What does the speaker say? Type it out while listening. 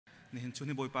นี่เห็นชุด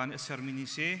นี้บอยปานเซอร์มินี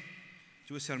เซ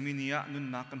จูเซอร์มินีอะนุน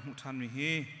นักกันหุทันนี่เฮ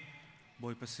บอ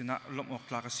ยปัสนะลมออก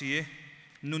ลากเสีย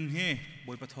นุนเฮบ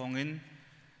อยปะทองเงิน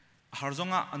หาร์จ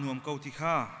งะอนุมเกาติข้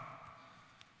า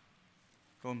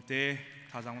ก็มเตะ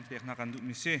ท่าจังมันเปียกนักกันดุ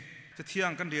มิเซจะเที่ย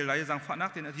งกันเดียร์ไรจังฝันนัก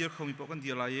เต็นอดีตเขามีปกันเดี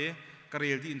ยร์ไรกระเรี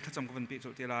ยลดีอินทัศน์กันเปียกจุ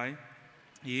ดเดียร์ไร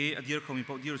อดีตเขามี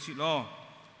ปกเดียร์สิล้อ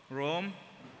รวม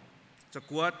จะ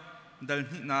กวดดัล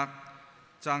นินัก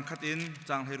จางขัดอิน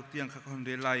จางให้รุกเตียงขัดคนเ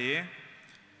รียลไร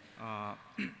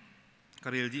กระ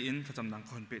เรียลดีอินทัศน์ดัง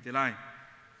คนเปียกเดียร์ไร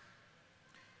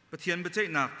ประเทียนเบเจ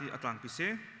นักที่อัตลังพิเศ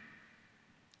ษ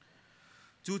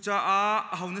จูจ้าเ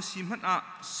อาหน้าสิมัน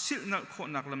สิลนักคน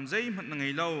นักลำใจมันนังไง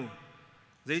เล่า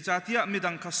ใจจ้าที่มี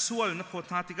ดังขัดสวลนักโคตร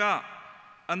นาติกา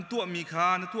อันตัวมีขา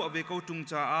อันตัวเวกเอาจุง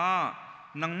จ้า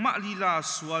นังมาลีลา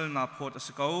สวลนาโพดส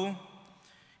กาว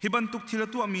ฮิบันตุกทีละ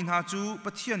ตัวมีนาจูปร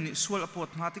ะเทียนนิสวลโพด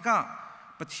นาติกา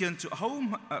ประเทียนจูเอา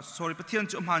ประเทียน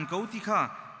จูมันเกาติกา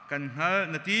กันฮะ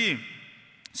นาที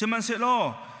เสมันเสล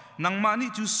นังมานี่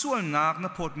จูสวลนักนั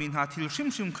กโพดมีนาทิล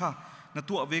ชิมค่ะนั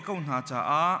ตัวเวกเอานาจ้า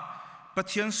ประเ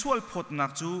ทียนสวลพดนั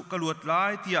กจูกลวดลา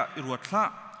ยเตียรวดละ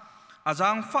อาจา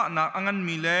งฟ้านักอังัน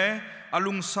มีเล่อ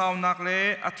ลุงสาวนักเล่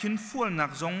อาทินฟัวนั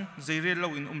กจงใจเรียล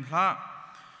วินละ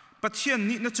ประเทียน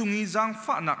นี้นจุงีจาง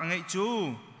ฟ้านักอังไงจู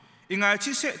อิงไง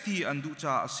ชิเสตีอันดูจ่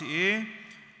าสิ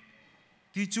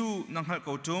ที่จูนังหัดเก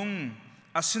าจง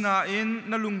อาสนาอิน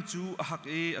นลุงจูหัก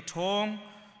อทอง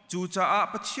จูจ่า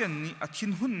ประเทียนนี้อาทิ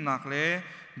นหุ่นนักเล่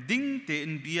ดิ้งเต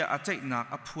นเบียอาใจนัก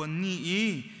อพวนนี้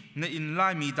ในอินไล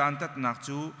มีดานตัดนัก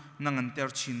จูนังอันเตอ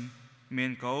ร์ชินเม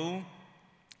นเขา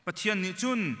ประเทียนนี้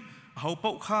จุนเขาเป่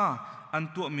าข้าอัน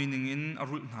ตัวมีหนึ่งอินอ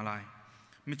รุณนาลาย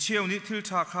มิเชียวนี้ทิลช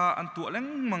าข้าอันตัวเล็ง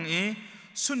มัง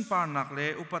สุนปานักเล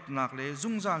อุปัตนักเลจุ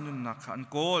งจานุนนักข้าอัน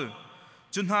โกล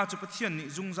จุนหาจุประเทียนนี้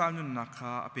จุงจานุนนักข้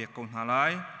าอเปียกกนาลา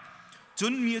ยจุ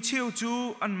นมีเชียวจู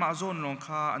อันมาโซนลง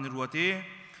ข้าอันรัวเต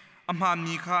อัมหา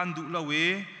มีข้าอันดุลาเว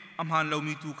อัมหาเรา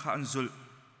มีตูข้าอันจุล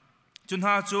จุนห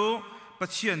าจูประ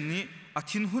เทียนนี้อา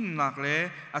ทินหุ่นนักเล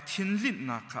อาทินลิ้น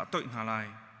นักข้าต่อยนาลาย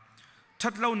ชั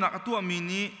ดเล่านักตัวมี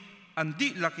นี้อันดิ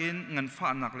ลักเองเงินฟ้า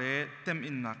นักเล่เต็ม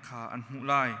อินนักขาอันหู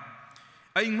ลาย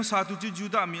ไอ้มาสาธุจู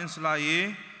ดามีอันสลาย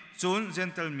จนเจน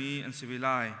เทลมีอันสิวิไล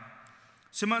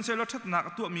สมันเซลทัดนัก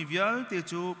ตัวมีวิลเต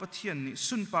จูปะเทียนนิ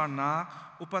สุนปานัก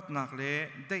อุปัตนักเล่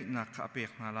ได้นักขาเปก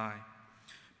นาลาย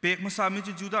เปกมาสามี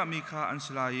จูดามีขาอันส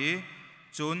ลาย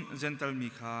จนเจนเทลมี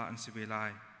ขาอันสิวิไล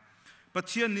ปะเ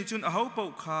ทียนนิจุนเอาเป่า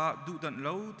ขาดูดันเ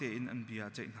ล่าเตอินอันเบีย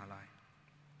ใจนาลาย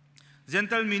เจนเ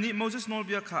ทลมีนิโมเสสโนลเ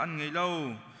บียขาอันไงเล่า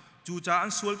จูจ้าอั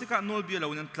นสวลติกาโนลเบียเหล่า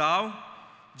นั้นกล่าว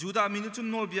จูดามินุจุน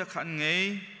โนลเบียขันไง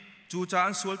จูจ้า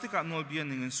อันสวลติกาโนลเบียห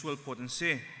นึ่งอันสวลพอดันเ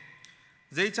ซ่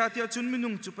ใจจ้าเตียจุนมินุ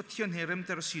งจุปเทียนเฮเรมเต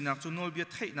อร์สีนักจุนโนลเบีย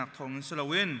ไทยนักทองเงินสลาเ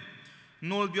วนโ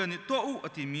นลเบียนี่ตัวอุอ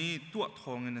ติมีตัวท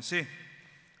องเงินเซ่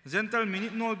เจนเทลมินิ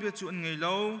โนลเบียจุนไงเ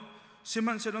ล่าสิ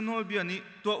มันเซลโนลเบียนี่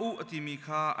ตัวอุอติมี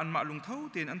ข้าอันมาลุงเท่า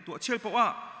เต็นอันตัวเชลปะวะ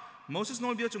โมเสสโน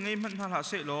ลเบียจุงไงมันหาเ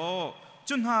สโล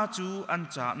จุนหาจูอัน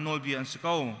จ่าโนลเบียอันสก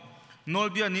าวโนล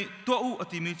เบียนี่ตัวอุอ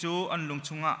ติมิจูอันลงช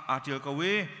งะอาเทียกเว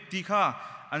ตีข้า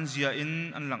อันเจียอิน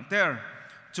อันหลังเตอร์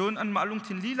จนอันมาลุง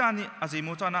ทินลีลานี่อาเจโม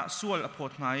จานะสวลอพอ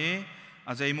ดนาย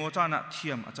อาเจโมจานะเที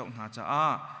ยมอาเจ้าหน้าจ้า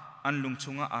อันลงช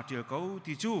งะอาเทียกเว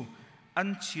ตีจูอัน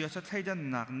เชียสัตย์ให้ดัน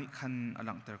นักนิคันอันห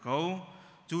ลังเตอร์เขา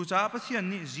จูจ้าประเทศ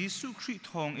นี้ยิสุคริ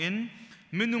ทองอิน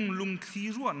มินุงลุงที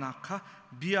รัวนักข้า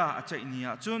เบียอาเจเนีย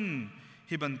จน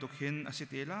ฮิบันตุกเห็นอาเส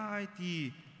เตลายตี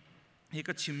เฮก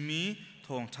ชิมมีท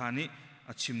องชานิ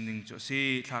อาชิมนิงจุสี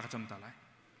ทากจำตาไล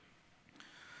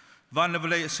วันเลเว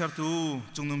ลเซอร์ตู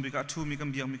จงนุ่มบิกาทูมีกัน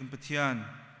เบียงมีกันปะเทียน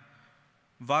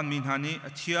วันมินฮานิอ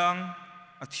าเทีย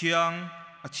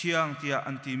งเตีย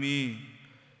อันติมี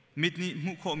มิดนี้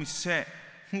มุขโคมิเสะ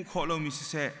มุขโคโลมิ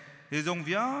เสะเรื่อง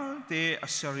วิาเตอั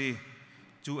สรี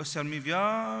จูอัสมีวิา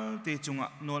เตจงะ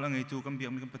โนลังไอตูกันเบียง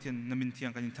มีกันปะเทียนนามินเทียง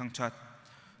กันยิงทางชัด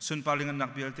ส่วนปาลิงันนัก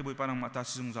เบียร์เตบอยปานังมาตา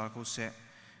สิจงจาเขาเสะ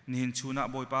นี่เห็นชูนัก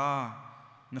บอยปา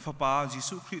นฟปาจิ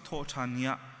สุคริโตชานีย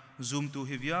ซูมตูเ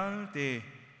ฮวิอัลเต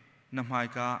นำหาย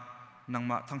กะนัง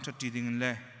มาทั้งชัดจีดิงเ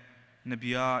ล่นบี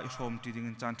ยาอิโรมจีดิง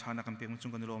จานชานักกันเปียงจุง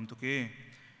กันรวมตุเก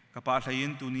กับปาทายิ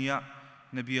นตุนีย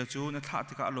นบียาจูนัท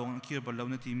ติกะลงคีร์บอลเลว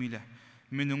นาทีมีเล่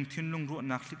มินุงทินลุงรู้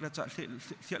นักลิกละจะเ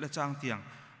ทียละจางเตียง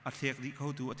อัฐเอกดิเขา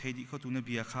ตูอัฐเอกดิเขาตูน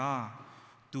บียาข้า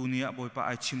ตุนียบอยปาไ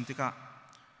อชิมติกะ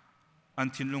อัน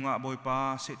ทินลุงะบอยปา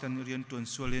เซตันเรียนตุน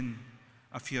สวลิน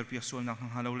อฟิร์เปียสวลนักทาง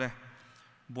ฮาโลเล่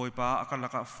บอยป้าอากาศละ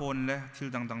กะโฟนเล่ทิล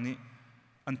ดังนี้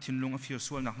อันทินลุงอฟิร์ส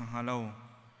วลนักทางฮาโล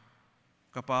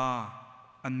กับป้า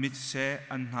อันมิดเซ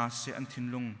อันนาเซอันทิน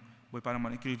ลุงบอยป้ามั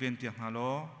นกิลเวนเตียงฮาโล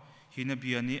ฮินเ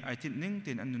บียนี้ไอติดนิ่งเ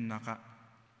ต็นอันนุนนักะ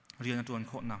เรียนตัวอันโ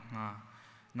คนักงา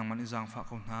nang man izang fa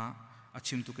ko na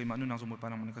achim tu kai manu nang zomoi pa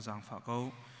nang man ka jang fa ko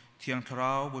thiang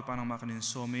tharau boi pa nang ma kanin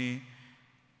somi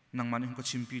nang man hung ka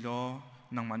chimpi lo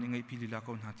nang man ngai pilila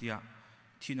ko na tia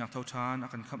thina thau than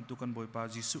akan kham tu kan boi pa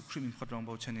jisu khrim in khatrong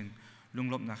bo chanin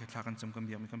lunglop na khe thla kan cham kam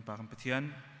biam kan pa kan pathian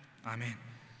amen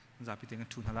za pi teng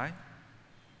thun halai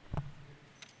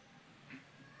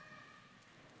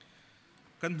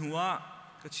kan huwa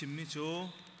ka chimmi chu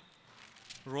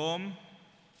rom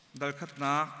dal khat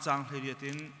na chang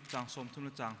theriatin chang som thum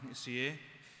na chang ni si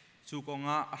chu ko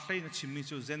nga a hlei na chimmi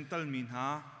chu gentle min ha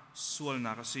sual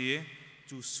na ka si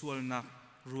chu sual na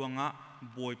ruanga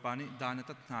boi pa ni dana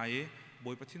tat nai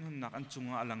boi pathin hun nak an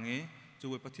chunga alange chu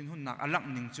boi pathin hun nak alak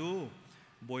ning chu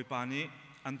boi pa ni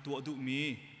an tu du mi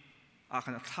a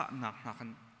kan tha nak na kan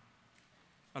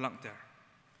alang ter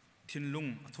thin lung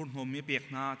athur hnom mi pek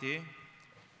na te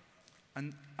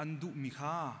an du mi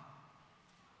kha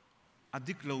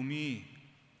adik lo mi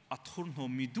athur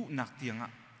hnom mi du nak tianga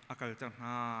akal ta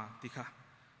na ti kha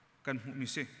kan hu mi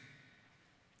se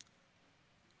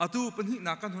atu panhi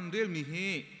na kan hun rel mi hi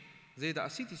zeda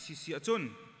si ti si achun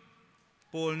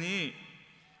pol ni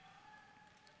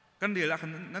kan rela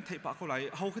kan nan thai pa ko lai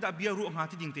hau khata bia ru nga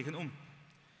ti ding te kan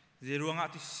je ruanga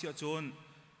ti si achun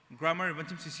grammar ban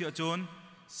tim si achun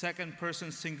second person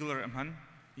singular amhan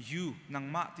you nang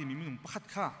ma ti mi minum pakhat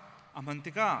kha amhan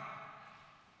te ka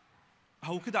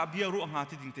hau khata bia ru nga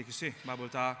ti ding te ke se babol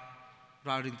ta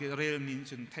ra ring te rel min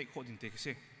chun thai kho ding te ke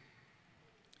se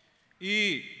i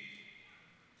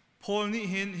Paul ni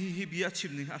hen hi bia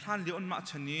chim ni han le on ma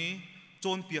chani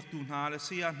chon piak tu na la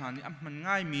sia na ni am man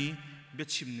ngai mi be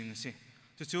chim ning se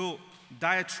chu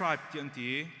diatribe ti anti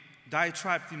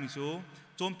diatribe ti mi chu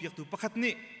chon piak tu pakhat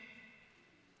ni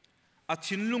a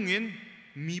chin lungin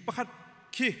mi pakhat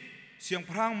khi siang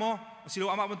phrang mo asilo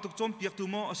ama ban tuk chon piak tu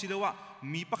mo asilowa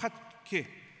mi pakhat khi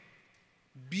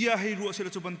bia hei ru asilo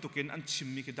chu ban tukin an chim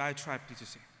mi ke diatribe ti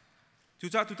se chu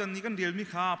cha tu tan ni kan real mi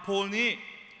kha Paul ni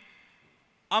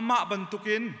ama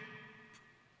bantukin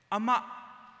ama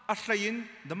aslayin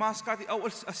damaskati au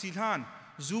asilhan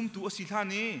zoom tu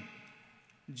asilhani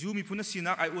jumi phuna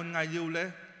sinak ai on ngai leule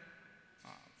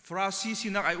frasi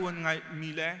sinak ai on ngai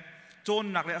mi le chon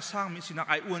nak le asang mi sinak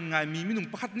ai on ngai mi minung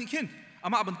pakhat ni khen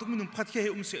ama bantuk minung pakhat khe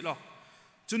se lo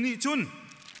chuni chun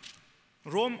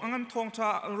rom angan thong cha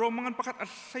rom angan pakhat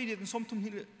aslai de som thum hi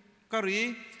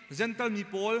kari gentle mi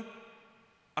pol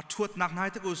athuat nak nai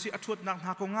te ko si athuat nak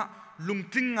na ko nga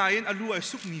lungtling ngain alu ai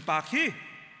suk mi pa khi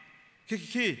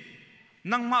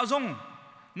nang ma zong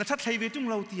na that thai ve tung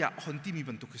lo tia hon ti mi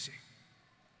ban tu se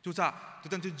chu cha tu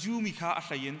tan chu ju mi kha a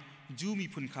hlain ju mi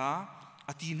phun kha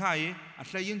ati nai a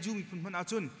hlain ju mi phun man a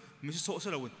chun mi so so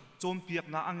lawun chom piak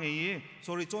na angai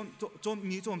sorry chon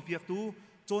mi chom piak tu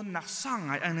chon nak sang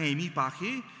ngai angai mi pa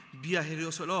khi bia herio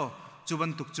so lo chu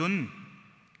ban tuk chun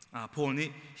Paul ni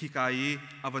hikai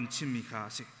avan chim mi kha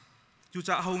se chu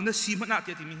cha ho na si mana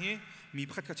ti mi he mi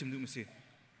pakhat ka chim du mi se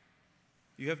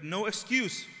you have no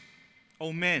excuse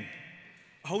oh man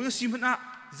ho na si mana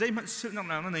zai man sil nak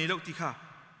na nei lo ti kha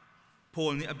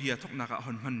Paul ni abia thok na ka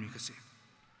hon man mi ka se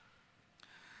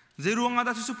zai ruanga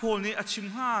da chu Paul ni achim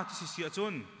ha ti si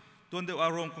achon ton de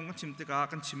rom kong kan chim te ka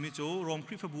kan chim mi chu rom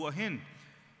khri fa bu a hen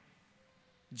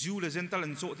Jew le gentle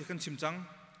an zo ti kan chim chang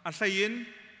a hlain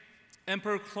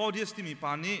Emperor Claudius ti mi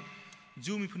pani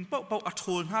Jew mi phun pau a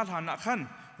thol na than na khan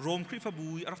rom khri fa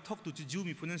bui arak thok tu chi Jew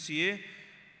mi phun an si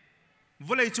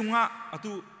volei chunga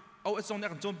atu au a chong na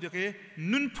kan chom pia ke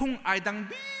nun phung ai dang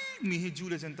bi mi hi Jew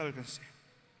le gentle kan se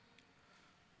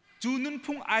chu nun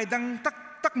phung ai dang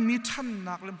tak mi than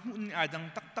nak lam hun ai dang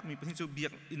tak mi pani chu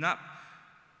biak ina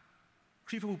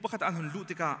khri fa bu pakhat an hun lu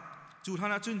te ka chu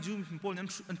thana chun Jew mi pol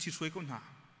an thi soi kon ha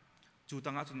chu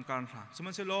tanga chun kan ha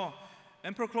saman se lo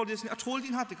Emperor Claudius ni athol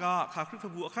din hatika kha khri fa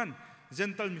bu khan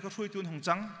gentle mi kha throi tun hong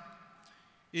chang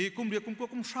e kum ria kum ko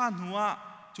kum shan huwa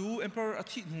chu emperor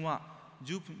athi huwa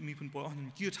ju mi phun pol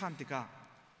an ki than tika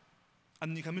an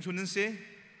ni khami thunan se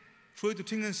throi tu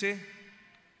thing an se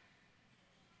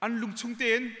an lung chung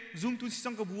ten zoom tu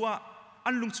sang ka buwa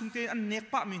an lung chung ten an nek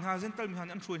pa mi ha gentle mi han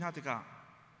an throi na tika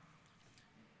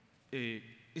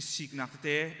isik nak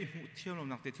te i mu thiam lo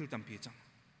nak te thil tam pi chang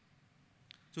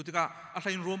chu tika a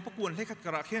hlain rom pakuan hlekhat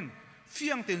kara khen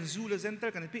fiang ten zu le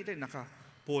gentle kan pi te naka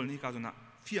Paul ni ka zona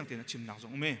fiang ten chim nak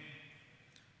zong me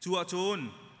chu a chon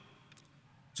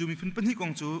chu mi phun pani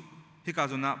kong chu hi ka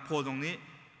zona Paul dong ni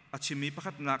a chimi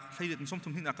pakhat nak hlai den som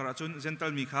thum hin akara chon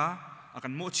gentle mi kha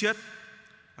akan mo chiat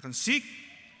akan sik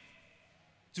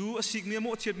chu a sik ni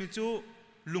mo chiat mi chu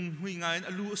lung hui ngain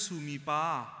alu asu mi pa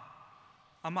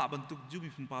ama bantuk ju mi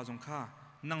phun pa zong kha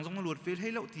nang zong luat fel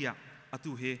hei lo tia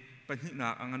atu he pani na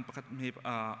angan pakhat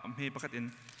me pakhat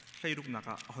in hay ruk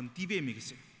naka hon TV mi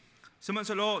kisi seman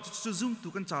salo chu zoom tu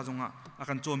kan cha zonga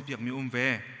akan chom piak mi ve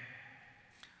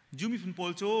jumi phun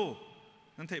pol cho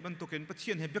nan thai ban token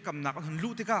pathian he bekam nak han lu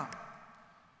te ka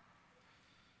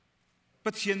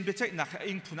pathian be chai nak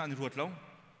ing phuna an ruat lo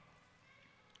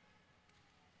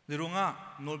ronga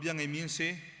nol biang ai min se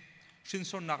shin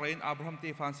son nak rain Abraham te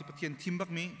fan si pathian thim bak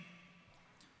mi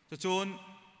chon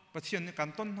pathian ni kan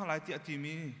ton halai ti ati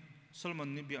mi Solomon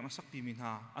ni biak masak pi min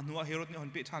ha anua Herod ni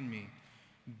hon pe than mi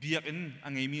biak in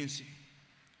angai min si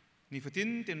ni fatin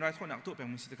ten rai thon ak to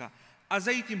peng mi si ka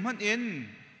azai ti man en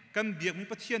kan biak mi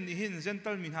pathian ni hin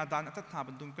gentle min ha dan atat ha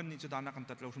ban tum kan ni chu dan kan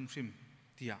tat lo hrum hrim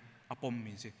tia apom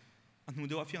min si anu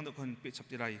dewa fiang da kon pe chap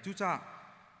ti rai chu cha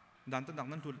dan ta dak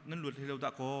nan lut helo da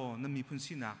ko nan mi phun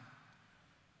si na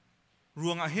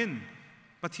ruang a hin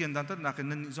pathian dan ta na kan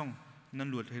nan ni zong nan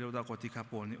lut helo da ko ti kha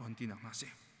pol ni on ti nak na se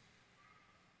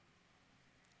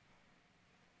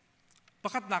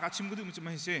pakat nak achim gudu mi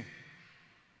chmai se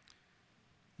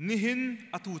nihin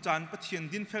atu chan pathian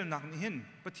din fel nak nihin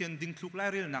pathian ding thluk lai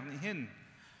rel nak nihin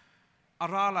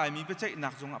ara lai mi pe chai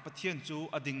nak zonga pathian chu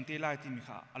ading te lai ti mi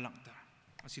kha alang ta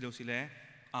asilo sile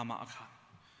ama akha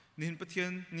nihin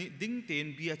pathian ni ding ten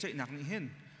bia chai nak nihin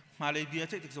malai bia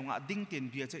chai tik zonga ding ten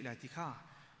bia chai lai ti kha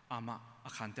ama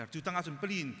akhan ter chu tanga chun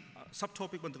pelin sub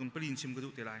topic ban tukun pelin chim gudu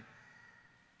te lai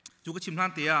chu ka chim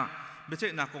hlan te ya be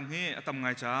chai nak kong he atam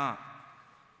ngai cha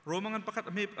Romangan pakat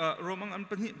Romangan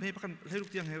me pakan heluk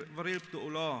tiang varel tu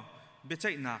ulo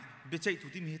becai nak becai tu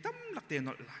tim hitam lak te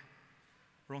nol lai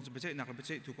rong se becai nak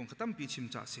becai tu kong khatam pi chim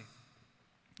cha se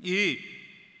i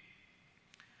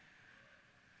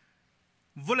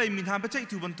volai min ha becai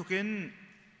tu ban token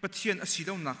pathian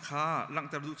asidau nak kha lang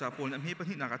tar du cha pol na me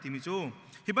pathi nak atimi chu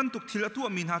hi ban tuk thil atu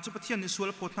min ha chu pathian ni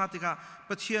sual photna te ka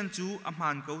pathian chu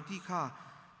amhan ko ti kha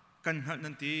kan hal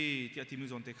nanti ti atimi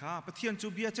zon te kha pathian chu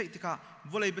bia chai te kha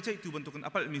volai be chai tu ban tokan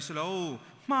apal mi selo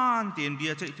man ten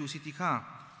bia chai tu siti kha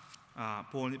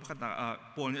pol ni pakhat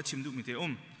pol ni achim du mi te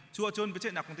chu achon be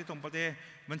chai nak kong te tong pate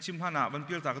man chim hana ban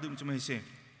pial ta ka du mi chmai se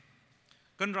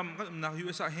kan ram kan na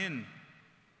USA hen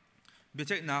be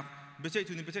chai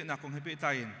tu ni be chai nak kong he pe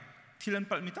tain thilan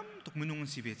pal mi tam tok minung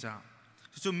si be cha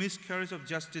chu miscarriage of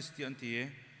justice ti anti e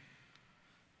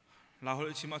la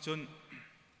hol chima chon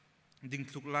ding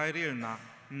tluk lai rel na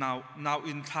now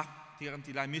in thak ti kan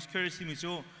ti lai miscarriage mi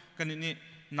chu kan ni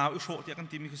now i sho ti kan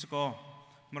ti mi ko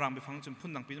marang be phang chun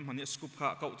phun nang pin mani scoop kha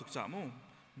kau tuk cha mo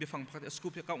be phang phat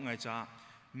scoop ya kau ngai cha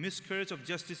miscarriage of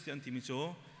justice ti an ti mi chu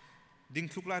ding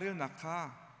tluk lai rel na kha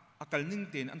akal ning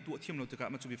ten an tu thiam lo te ka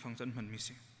ma chu be phang chan man mi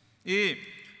se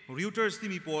Reuters ti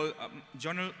mi pol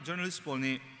journalist pol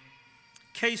ni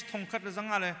case thong khat la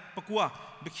zanga le pakua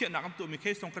be khia na kam tu mi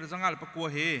case thong khat la zanga le pakua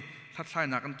he that thai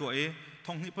na kan tu e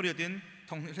thong ni pariatin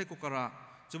thong ni hlei ko kara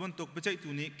chuban tok be chai tu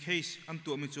ni case an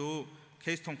tu mi chu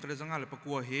case thong khat la zanga le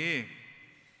pakua he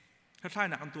that thai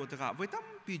na kan tu ta ka voi tam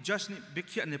pi judge ni be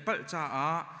khia ne pal cha a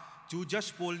chu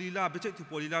judge polila be chai tu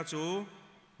polila chu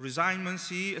resignment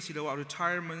si asilawa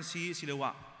retirement si asilawa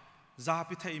za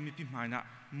pi thai mi pi mai na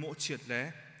mo chiat le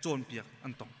chon piak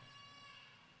an tong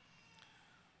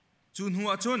chun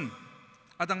huwa chun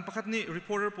adang pakhat ni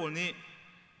reporter pol ni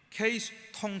case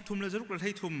thong thum le zaruk le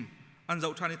thei thum an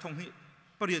zau thani thong hi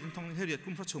pariat thong hi heriat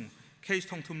kum phachung case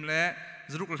thong thum le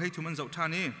zaruk le thei thum an zau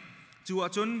thani chuwa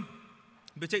chun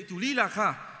bechai tu li la kha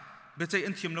bechai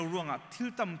an thiam lo ruanga thil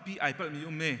tam pi ai pal mi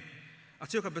me a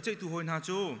cheu kha bechai tu hoin ha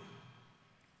chu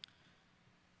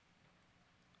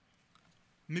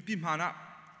mi pi mana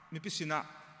mi pi sina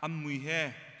am mui he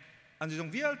an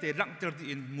jong vial te rang ter di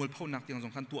in mul phau nak tiang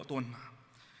jong khan tu ton ma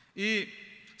i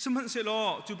simhan se lo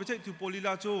chu bechai tu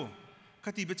polila chu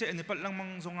khati bechai ani pal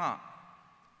langmang zonga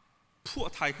phu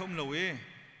thai khom lo we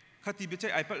khati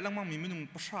bechai ai pal langmang mi minung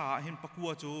pasha hin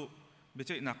pakua chu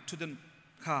bechai nak thudan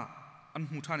kha an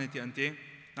hu thane ti ante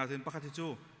na ten pakhati chu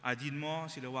adin mo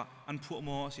silawa an phu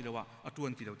mo silawa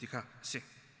atuan ti lo ti kha se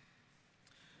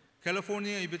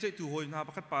California i bechai tu hoi na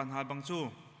pakhat pan ha bang chu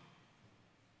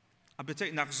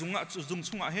abechai nak zung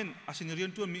chunga hen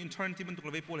asinirian tu mi intern ti ban tuk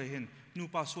lawei pole hen nu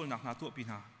pa sol nak na tu pi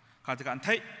na kha ta kan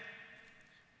thai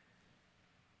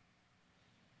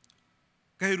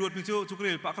kai ruat mi chu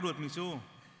chukrel pa ka ruat mi chu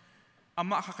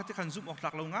ama kha khati khan zum ok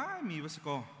lak lo nga mi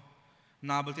wasiko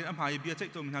na baltin am hai bia chai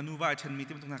to mi na nu vai then mi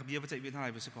ti ban tuk na bia bechai bin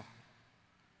hai wasiko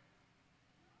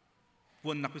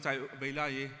pon nak chai beila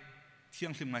ye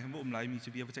thiang hlim ngai hom lai mi chu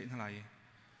bia bechai na lai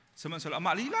saman sal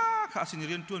ama lila kha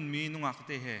asinirian tu mi nu nga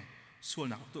te he sol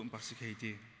nak tu pak si khei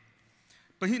ti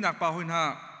pahi nak pa hoin ha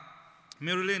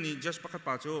Maryland ni just pakhat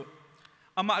pa chu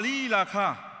ama li la kha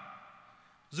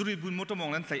zuri bun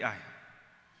motomong lan tlai ai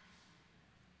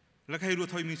la khai ru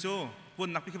thoi mi chu pon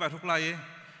nak pi kha thok lai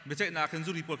เบเจนาเข็น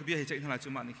จูรีพอลขบีให้ใจทั้งหลายจุ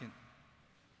มานี่เข็น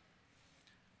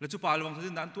แล้วจุปาลวัง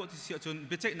ที่นั้นตัวที่เสียจนเ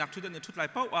บเจนักชุดนั้นชุดหลาย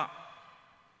เป้าอ่ะ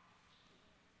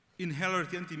inhaler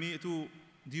ที่อันที่มีตัว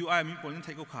DUI มีผลยังไท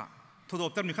ยก็ขาทดอ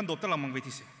บตั้งมีขั้นดอบตั้งลำมังเว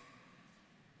ทีเสีย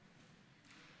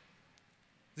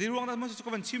จีรวงนั้นมันจะ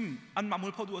ก็เป็นชิมอันมามื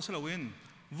อพอดูอัศลเวน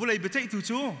วุเลยเบเจตัว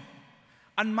จู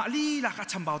อันมาลีลัก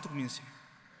ชัมบาวทุกมินเสีย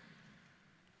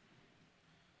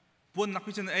ปนนัก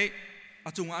พิจารณาอ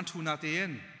าจงอันทูนาเตีย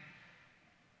น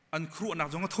อันครูนัก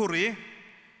จงอัทุเร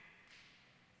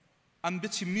อันเบ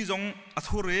ชิมีจงอั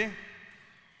ทุเร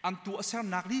อันตัวเสม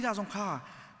นักลีลาจงข้า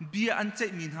เบียอันเจ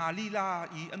มินหาลีลา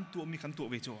อีอันตัวมีขันตัว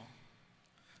เวจอ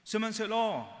สมันเสลอ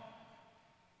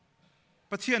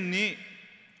ประเทศนี้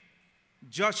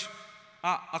judge อ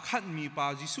าขัดมีป่า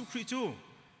จิสุคริจู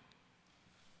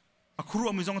ครู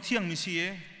มีจงเที่ยงมีเสีย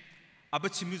อาเบ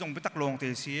ชิมีจงไปตักลงเต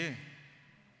เสีย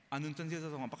อันนั้นตั้งใจจะ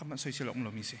ต้องปักมันสวยเฉลองเร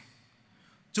ามีเสีย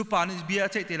จุปานี่เบีย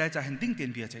ใจเตลัยจะเห็นดิ้งเตีย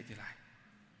นเบียใจเตลัย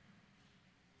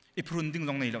อีพรุนดิ้งจ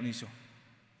งในเรานี่ชัว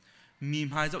มี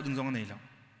หายเจ้าดิ้งจงในเรา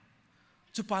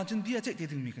จุปาจนเบียใจเต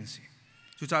ดิ้งมีกันเสีย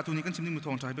จุจ่าตัวนี้กันชิมดิ้งมือท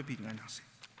องใจไปปิดงานนักเสีย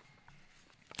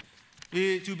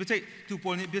จูเบียใจตัวปอ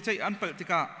ลนี่เบียใจอันเปิดติ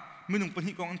กาไม่นุ่งปน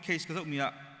หิกองอันเคสก็จะมีอะ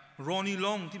รอนี่ล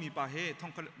งที่มีป่าเฮทอ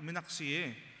งคัดไม่นักเสีย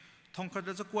ทองคัด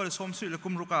จะกลัวเลยสมสุยเลยกุ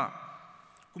มรุกะ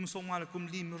กุมสงมาเลยกุม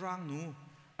ลิมร่างนู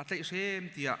อันแต่เชม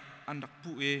ที่อันดัก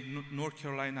ปูNorth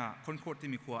Carolina คนโคตรที่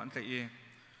มีขวานแต่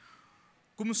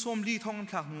กุมสมลีทอง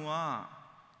หลักนัว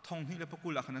ทองนี่เลยพกุ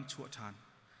ลหลักนั้นชั่วทาน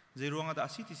ใจรวงอาดา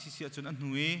สิที่เสียจนอันห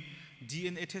นุ่ย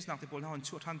DNA test นักที่พอลนั้น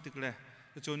ชั่วทานติกเลย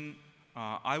จน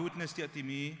eyewitness ที่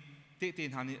มีเตะ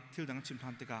หานี่ที่ดังชิมทา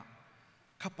นติกะ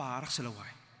ข้าป่ารักษาไว้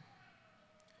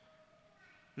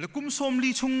แล้วกุมสมลี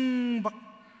ชงบัก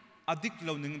อดิกเห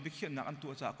ล่านึงไปเขียนนักอันตั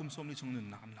วจากกุมสมลีชงหนึ่ง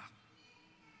นักอันหลัก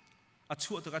อัด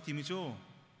ชั่วตัวกันที่มิโจ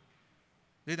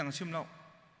ได้ดังชิมแล้ว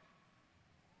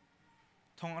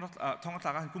ทองอัตร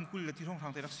าการกุมกุลและที่ท้องทา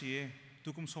งเตรักเสียตั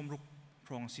วกุมสมรุกพ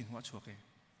รองสินหัวชั่วเก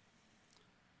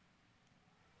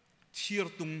เทีย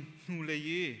ร์ตุงนูเลย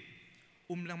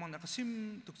แรงมันนักซิม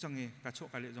ตุกจังเงกระโชก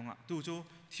กันเลยจงอ่ะตัวโจ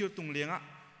เทียร์ตุงเลี้ยงอ่ะ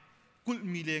กุล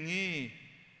มีเลี้ยง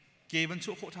เกบันโช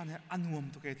กโคทานเนี่ยอันห่วม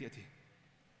ตัวแกที่ที่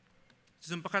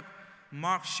จำประคัดม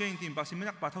าร์คเชนทีมภาษีไม่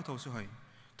นักป่าเท่าสวย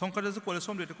ทองคำจะกวาด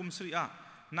ส้มเดือดกุมสิริอะ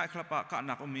นายคลาปะกะห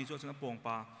นักอมีจวดสนับปองป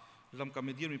าลำกำ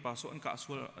มีเดียมีปาโซอันกะส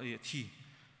วลที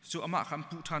จวดอามาคำ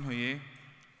พูดทานหอย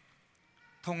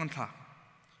ทองกันถา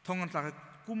ก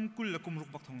กุมกุลและกุมรุก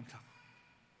บักทองกันถาก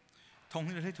ทอง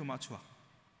นี่เราให้ถูกมาชัว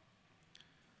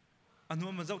อันนู้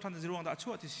นมันเจ้าท่านจะรวงด่าชั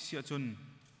วที่เสียจน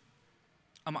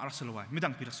อามารักษาไว้ไม่ดั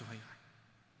งปีรักษาไว้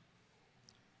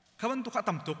ข้าวันตุก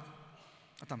ตั้มตุก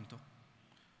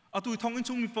เอาตัวทองอิน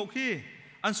ชุ่มมีปกขี้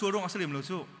อันส่วนรองอัศเลมเรา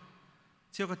จู่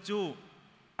เชี่ยวกับจู่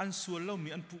อันส่วนเรามี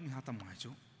อันปุ๊มีหาตั้มหมาย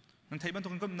จู่นั่นไทยบ้านตร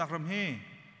งนั้นก็นักรำเฮ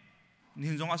นิ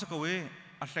นจงอาศักเว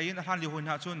อัศยันอัศหันเลี้ยวหัวห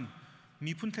น้าจน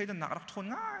มีพุ่นไทยดันนักรักทน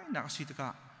ง่ายนักสิทธิกะ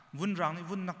วุ่นรังนี่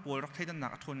วุ่นนักปวลรักไทยดันนั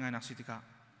กทนง่ายนักสิทธิกะ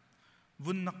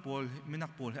วุ่นนักปวลไม่นั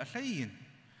กปวลอัศยัน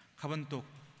ข้าวันตุก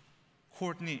โค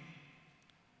ตรนี่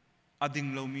อดิ่ง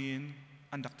เรามี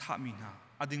อันดักท่ามีนา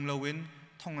อดิ่งเราเว้น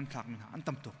ท่องอันถากมีนาอัน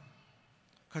ตั้มตุก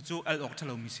ข้าจู่เอลออกทะเ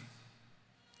ลมีสิ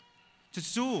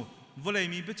จู่วลัย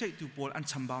มีเบจตัวปอลอัน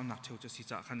ชัมบาวนักเที่ยวจะสิ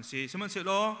จ่าขันเสียสมัยเสร็จแ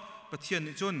ล้วประเทศ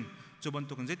นี้จนจะบรร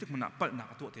ทุกกันใจติดมันหนักปัดหนัก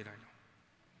ตัวเตะไรแล้ว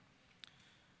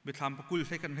เบทามปกุลใ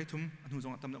ช้กันให้ทุ่มอันหูจ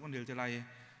งตำนักกันเดียวจะไร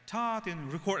ถ้าเตียน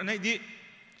รีคอร์ดอันไหนดี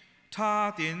ถ้า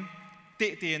เตียนเต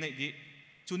ะอันไหนดี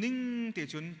จุนิ่งเตะ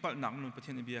จนปัดหนักมันประเท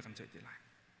ศนี้เบียกันใจเตะไร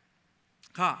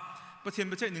ค่ะประเทศ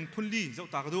เบจหนึ่งพุ่นลี่เจ้า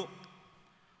ตากระดู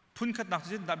พุ่นขัดหนัก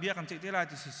จะดับเบียกันใจเตะไร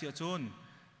ที่เสียจน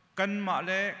กันมาเ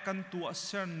ล่กันตัวเ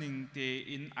ส้นหนึ่งเต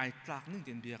อินไอตรักหนึ่งเ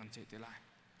ตียนเบียกันใจเตลัย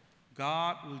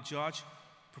God will judge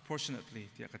proportionately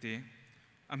เตียกันเต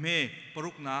อเมป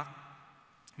รุกนัก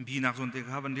บีนักจนเตะ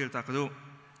ข้าวันเดียวตากระดู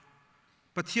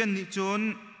ประเทศนี้จน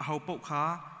เขาปกขา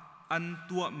อัน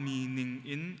ตัวมีหนึ่ง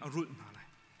อินรุดมาเลย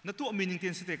นั่นตัวมีหนึ่งเตี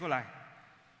ยนสเตก็เลย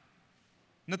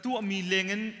นั่นตัวมีเลงเ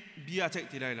งินเบียใจ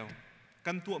เตลัยเรา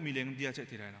กันตัวมีเลงเบียใจ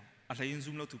เตลัยเราอะไรยิน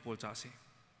ซุ่มเราถูกโพลจ่าเส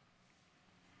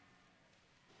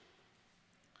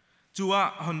จัว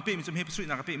หันเปมิจำให้พิสูจน์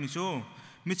นักเปมิโจ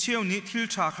มิเชียวนี้ทิล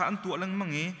ชาขาอันตัวลังมัง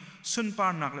เงสุนปา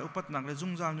นักและอุปัตนักและจุ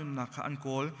งจานุนนักขาอันโก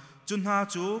ลจุนหา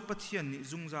จูปะเทียนนี้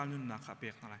จุงจานุนนักขาเปี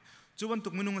ยกนั่นแหละจูวันตุ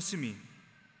กมินุงสิมี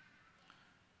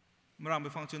มารามไป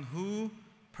ฟังจน who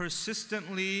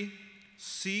persistently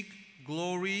seek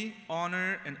glory honor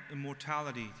and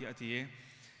immortality ที่อธิเย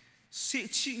สิ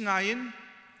ชิงายิน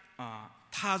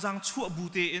ท่าจังชั่วบู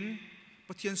เตอินป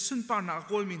ะเทียนสุนปานักโ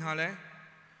กลมินฮาเล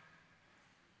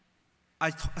ไอ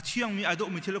เชียงมีไอโด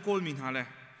มีเทเลโกลมีหาเลย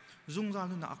จุงจา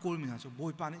นุนนักโกลมีหาจ้ะบอ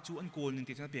ยปานี่จูอันโกลนึง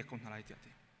ที่จะเปียกคนอะไรเดียว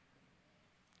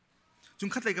จุง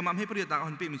คัดเลยกับมันให้ประเดี๋ยวตาอั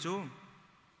นเป็นมิจู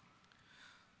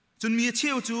จนมีเ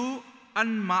ชี่ยวจูอัน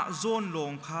มาโซนล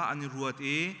งข้าอันรัวเต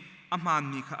อามาน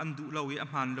มีข้าอันดุเลาเออา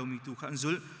มานเรามีตูข้าอันจุ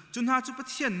ลจนหาจุปะ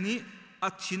เทียนนี้อา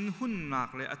ทินหุ่นหนัก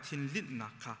เลยอาทินลิ้นหนั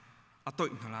กค่ะอาต่อย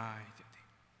นาลาย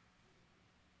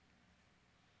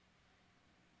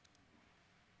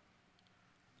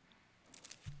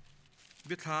เ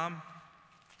บียดถาม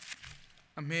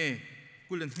อเม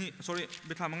กุลนี่ sorry เ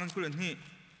บียดถามงั้นกุลนี่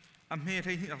อเมไท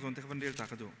ยนี่อักษรแต่คันเดียวตา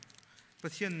กระดูปร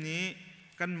ะเทศนี้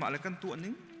กันมาและกันตัวนึ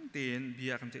งเตียนเบี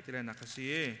ยกันเจตเลยนักสิ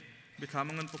เบียดถาม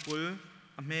งั้นปกุล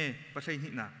อเมประเทศ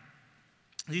นี้นะ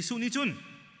ยิสุนิจุน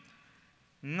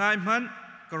ง่ายมัน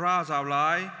กระจาวไล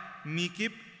มีกิ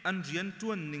บอันเรียนจ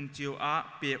วนหนึ่งเจียวอา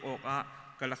เปียกออกอา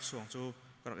กระลักสองโจ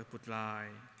กระลักปุดไล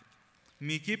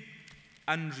มีกิบ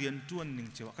อันเรียนจวนหนึ่ง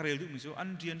เจียวกระเรียนดูมิโซอัน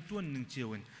เรียนจวนหนึ่งเจียว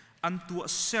อันตัว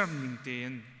เซอร์หนึ่งเตีย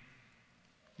น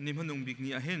นี่มันนุ่งบิก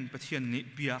นี้เห็นประเทศนี้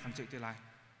เบียกันเจตไล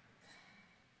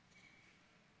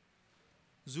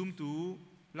ซูมตู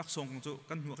ลักสองของโจ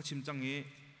กันหัวกระชิมจังเง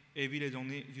เอวีเลยตรง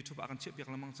นี้ยูทูบอากันเชียบอยาก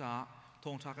ละมังจ้าท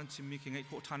องทากันชิมมีเข่งไอ้โ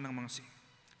คทานนังมังสิ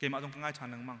เกมอาต้องง่ายทาน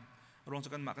นังมังรองจา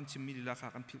กกันมากันชิมมีดีราคา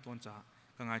กันผิดตอนจ้า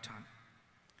ก็ง่ายทาน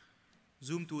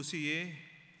ซูมตูสิเย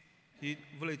ฮี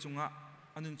วเลยจงอ่ะ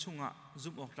อันนึงชงอ่ะซู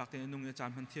มออกหลักแต่นุ่งอาจาร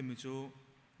ย์พันเทียมมิจู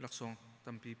ลักสอง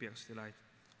ตั้มปีเปียกสติไล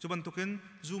จุบันตุกัน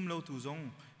ซูมเราตูจง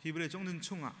ฮีวเลยจงนึงช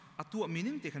งอ่ะอัตัวมี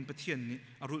นิ่งแต่ขันประเทียนนี้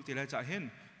อรุณติไลจะเห็น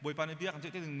บอยปานในเบียกันเจ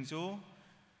ตนึงจู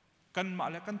กันมา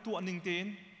แล้วกันตัวนิ่งเตียน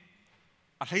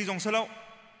อัฐิจงเสแล้ว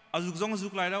อาจุกจงอาจุ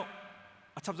กไลแล้ว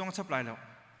อาชับจงอาชับไลแล้ว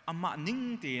อามานิ่ง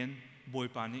เตียนบอย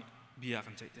ปานนี้เบีย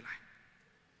กันเจตไล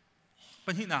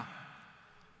ปัญหา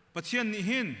ประเทียนนี้เ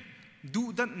ห็นดู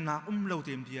ดันนักเราเ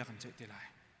ต็มเบียกันเจตไล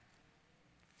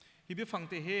ฮิบิฟัง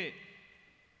เตเฮ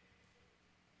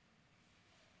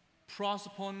พรอส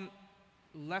ปอน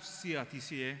เลฟเซียที่เ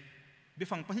สียบิ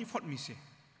ฟังปัญหาฟอดมิเสีย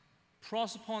พรอ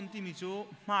สปอนที่มีโจ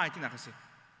ไม่ที่นักเสีย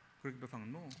กรีกบิฟัง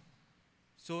โน่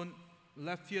ส่วนเล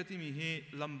ฟเซียที่มีเฮ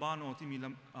ลัมบานโอที่มี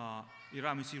อิร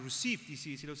ามิซีรีซีฟที่เสี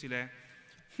ยสิเราสิเล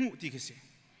หูที่เสีย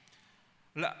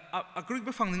และกรีก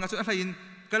บิฟังหนึ่งอาจจะอะไรยิน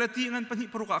กาลตีงันปัญหา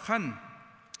ปรุกะขัน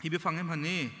ฮิบิฟังให้มัน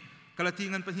นี่กาลตี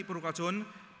งันปัญหาปรุกะจน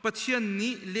ประเทศ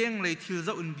นี้เลี้ยงเลยทิลจ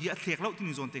ะอุ่นเบียเทกเราที่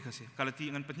มีโซนเตะเสียกาลตี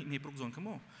งันปัญหาในปรุกโซนขโม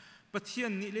ประเทศ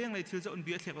นี้เลี้ยงเลยทิลจะอุ่นเ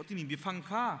บียเทกเราที่มีบิฟัง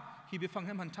ข้าฮิบิฟังใ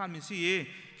ห้มันท่านมีสิ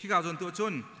ฮิกาจนตัวจ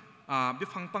นบิ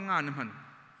ฟังปังงานนั่นมัน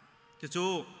จะโจ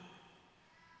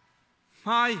ไ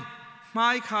ม่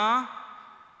ค่ะ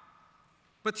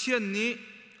ประเทศนี้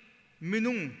มิ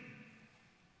นุง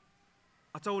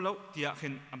อาเจ้าแล้วเดียเห็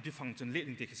นอันพิฟังจนเละจ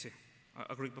ริงๆเสีย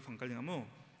กรีกพิฟังกันยังไงมั้ง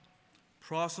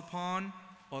Prosopon,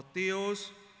 Otheos,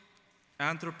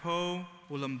 Anthropo,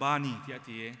 Ulambani ที่อา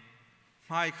ทิตย์ไ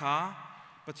ม่ค่ะ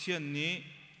ประเทศนี้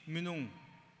มินุง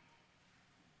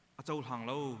อาเจ้าห่างเ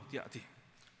ราที่อาทิตย์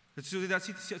แต่สุดท้าย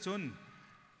ที่เสียจน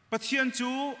ประเทศจู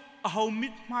เอามิ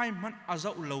ดไม่มันอาเจ้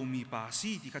าเรามีภา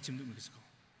ษีที่ข้าชิมดูมิสเขา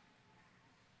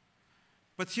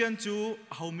ประเทศจู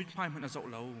เอามิดไม่มันอาเจ้า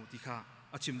เราที่ข้า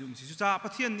อาชิมดูมิสจ้าปร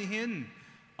ะเทศนี้เห็น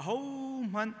เอา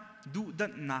มันดูดั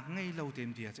นหนักไงเราเต็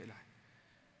มที่ใจเลย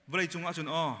เวลาจงอาจน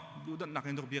ดูดันหนักไง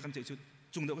ตัวเบียกันใจจุด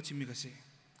จงเดี๋ยวก็ชิมมีกันเสีย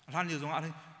ร้านเดียวจงอะไร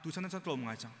ดูฉันนั่นฉันโกรธ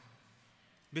ง่ายจัง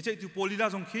เบใจดูโพลีลา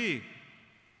จงขี้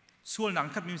ส่วนหนัง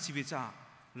คัดมีสิเวจ้า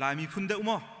ลายมีพุ่นเดา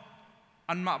มั้ง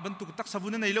อันมาบรรทุกตักสาวุ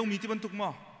นในเรามีที่บรรทุกมั้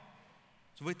ง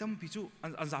จะไว้ตั้มพิจู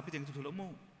อันจับพิเศษทุกทุกมั้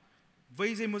งไว้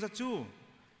ใจมั่วจู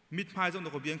มิดพายจงตั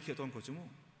วเบียงเขียนตอนก่อนจูมั้ง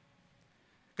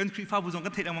กันครีฟ้าบุญจงกั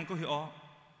นเทอังมังก็เหี่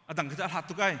อดังก็จะหัด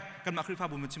ตุกไก่กันมาครีฟ้า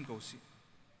บุญมันชิมเกาสิ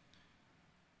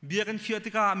เบียกันเขียนติ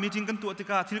กามีจริงกันตัวติ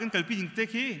กาที่กันกัลปีจริงเตะ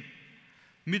ขี้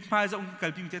มิดพายจงกั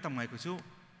ลปีมีเตะทำไงก็จู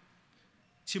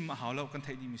ชิมมาหาเรากันไท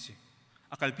ยดีมิสิ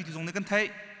กัลปีที่จงในกันไทย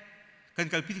กัน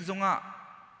กัลปีที่จง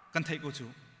กันไทยก็จู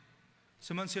ส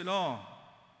มันเสียล้อ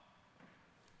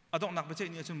ดอกหนักไปเจ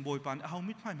นี่จนบอยปานเอา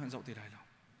มิดพายมันเจ้าตีได้แล้ว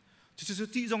จุด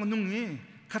ที่จงนุ่งนี้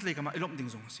คัดเลยกันมาอารมณ์ดิ่ง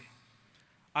จงสิ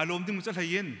อารมณ์ดิ่งมันจะไหล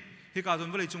เย็นเหตุการณ์จน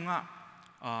ว่าเลยจง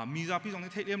มีราพี่จงใน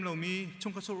ไทยเลี้ยมเรามีช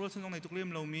งกระโซรถจงในตุกเลี้ยม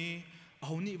เรามีเอ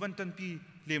านี่วันจันปี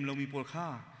เลี้ยมเรามีปวดข้า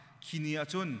ขีเนีย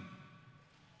จน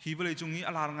ฮีว่าเลยจงนี้อ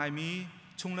าลาไงมี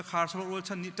ชงราคาโซรถ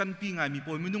ชันนี้จันปีไงมีป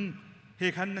วดไม่นุ่งเห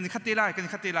ตุการณ์นั้นคัดเตะไล่กัน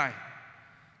คัดเตะไล่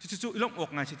จุดๆอีหลงออก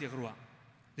ไงเสียกรัว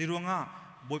ในรวง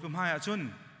บอยเป็นห้าจน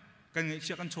กันเ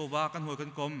ชื่อกันโชว์กันหัวกั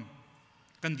นกลม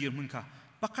กันเดียร์มึงค่ะ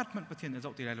ประคัดมันประเทศเจ้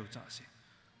าตีไรเราจ่าสิ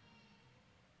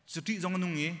สุดที่จง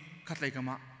นุ่งนี้คัดไรกันม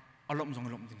าอารมณ์จงอ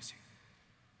ารมณ์จริงสิ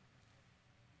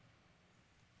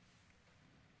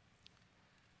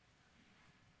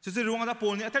จะรวงอะไรโพ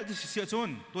ลเนี่ยแต่ที่เสียจน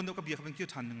ตัวเดียวกับเบียร์เขาเป็นเกี่ยว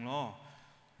ทันหนึ่งล้อ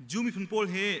จูมีพันโพล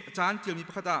เฮอาจารย์เกี่ยวมีป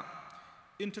ระคัด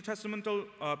intertestamental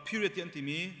period ที่อันที่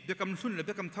มีเบียกำลุ่นและเ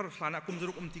บียกำทาร์ลานะกุมจ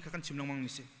รุกที่ขันชิมลงมัง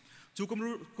นิสิจู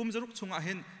กุมจรุกชงอาเ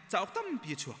ห็นจะออกตั้ม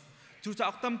ปีชัวจูจะอ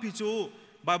อกตั้มปีจู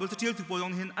บาเบิลจะเทียลถูกปอยอ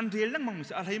งเห็นอันเรียลลังมังมิ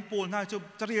สิอะไรโพลน่าจ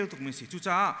ะเรียลถูกมิสิจู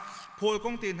จ้าโพลก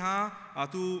องเตียนฮะ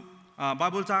ตูบา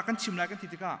เบิลจะกันชิมอะไรกันที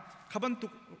ติกาขับันตุ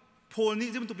โพลนี้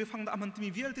จะมันตุกไปฟังได้มันที่มี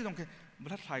เวียลที่ตรงแค่บร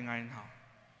รทัดไายงานเขา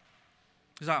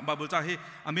จ้าบาเบิลจะให้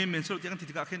อเมนเมนสุดที่กันที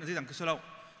ติกาเห็นอะไรต่างกันเสร็จ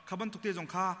ขับันตุกเตียจง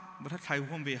ข้าบรรทัดไายหั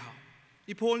วเวหา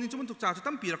อีโพลนี้จุมันตุกจ่าจะ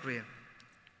ตั้มปีรักเรียน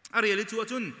อะไรเลยจู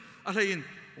จุนอะไรยิน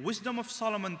wisdom of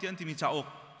Solomon ที่อันที่มีจ่าอก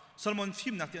Solomon ฟิ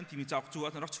ล์มนักที่อันที่มีจ่าอกจูอั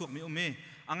นรักชวกมีอเม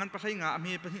อังกันประเทศงาอเม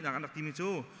ประเทศนักอันที่มี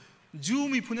จู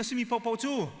มีพุนสิมีเป่า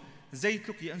จูใจ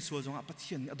ทุกอย่างอันสวยจงอาประเท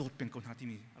ศนี้อดเป็นคนหาที่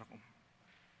มีรัก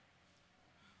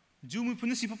จูมีพุ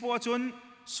นสิเป่าจน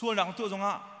สวยหลังตัวจงอ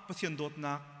าประเทศโดด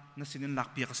นักนั่นสิ่งหลัก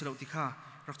เปียกสลาติข้า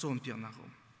รักโจนเปียกนัก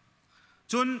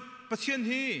จนประเทศ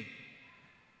ที่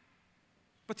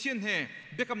ประเทศนี้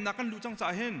เบียกำนักกันรู้จังจ่า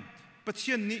เห็นประเท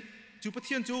ศนี้จูประเท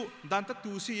ศจูดันตัด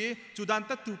ตูสีจูดัน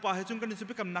ตัดตูปาให้จงกันนี่จะเ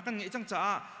บียกำนักกันไงจังจ่า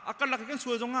อาการหลักกันส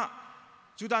วยจงอ่ะ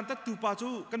จูดันตัดตูปาจู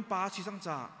กันปาชีจัง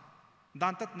จ่าดั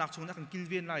นตัดนักชงนักกันกิลเ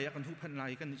วียนไล่กันทุบพันไล่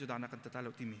กันนี่จูดันนักกันตัดตาเหล่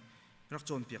าที่มีรักโ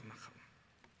จนเปียกนักครับ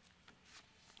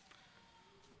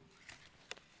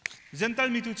เจนตัล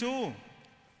มีตูจู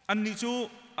อันนี้จู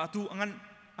ตูอัน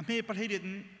อเมริกาประเทศเด่น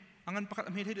อังกันประกาศ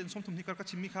อเมริกาเด่นสมทุนที่การกัด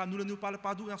ชิมิขานูเลนูปาลป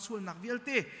าดูนักส่วนนักเวลเ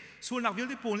ต้ส่วนนักเวล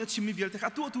เต้โปนเนี่ยชิมิเวลเต้ข้า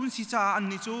ตัวตุนสิจ้าอัน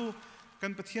นี้จูกั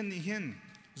นประเทศนี้เห็น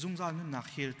จุงจานนัก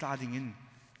เฮลตาดิ่งิน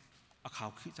อาข่าว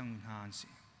ขี้จังมินฮานสิ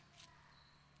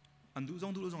อันดูจ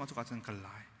งอาจุกัดจังกันไ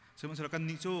ล่เสร็จมันเสร็จกัน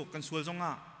นี้จูกันส่วนจงอ่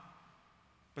ะ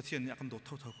ประเทศนี้กันโดดเ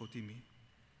ท่าเขาที่มี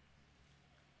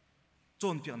โจ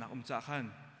นเปียกนักจ่าขัน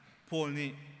โพลนี่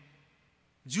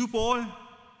จูโพล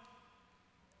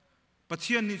ประเท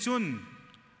ศนี้จุน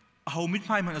เอามิดไ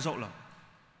ม้มันอันเจ้าละ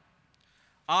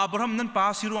อับราฮัมนั้นป้า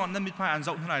สิรวงนั้นมิดไม้อันเ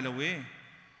จ้าเท่าไรละเว้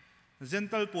เจน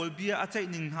ตัลโพลเบียอาใจ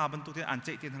หนึ่งหาบรรทุกเทียนอันใจ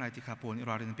เทียนเท่าไรที่ข้าโพลนี่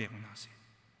รอเรียนเปียกมันน่าสิ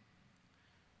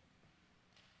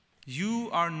You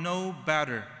are no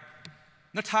better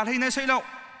นัทธาให้ในใช่แล้ว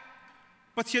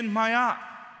ประเทศมายา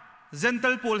เจนตั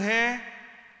ลโพลเฮ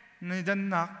ในดัน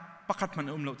นักประคัดมัน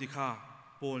เราที่ข้า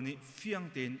โพลนี่เฟียง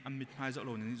เตียนอันมิดไม้เจ้าโล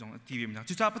นี่จงทีวีมันนะ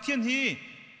จุดจ้าประเทศนี้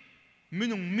มิ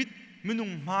นุงมิดมินุง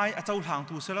ไม้อาเจ้าทาง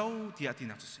ทูเสลาที่อาทิ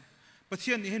นักสุดประเท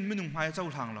ศนี้เห็นมินุงไม้อาเจ้า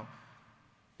ทางเรา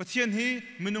ประเทศนี้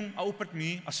มินุงเอาปัดมี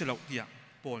อาเสลาที่อา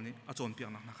โพลนี้อาจนเปียก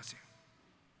นักนักสิ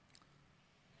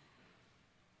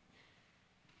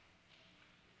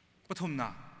ปฐมนา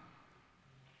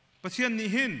ประเทศนี้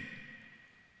เห็น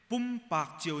ปุ่มปาก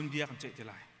เจียวเบียกันใจเท่า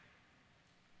ไร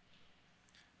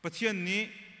ประเทศนี้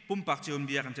ปุ่มปากเจียวเ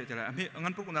บียกันใจเท่าไร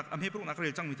งั้นพวกนักเรี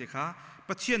ยนจังมีเถอะค่ะ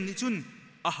ประเทศนี้จุน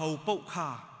อาหูเป้าข้า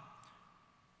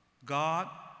God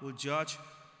will judge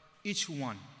each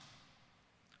one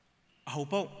อาหู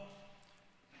เป้า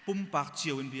ปุ่มปากเจี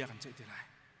ยวเบียกันใจเท่าไร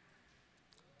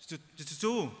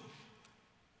จู่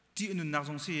ที่นุนนัก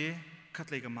สงสัยขัด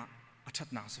เลยกันมาอัจฉ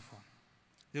ริยะสิฟอน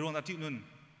ในรวมที่นุน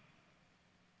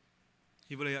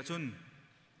ฮิบเลยจุน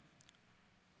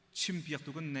ชิมเปียก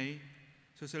ตุกันใน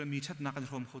เสร็จมีชัดนักกัน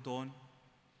รวมเขาโดน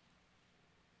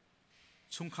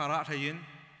ชุงคาระไทยิน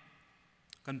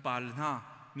กันปาลน่า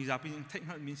มีจับเป็นเทค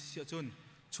นิคมีเสียจน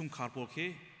ชุงคาร์โปเค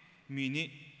มีนี่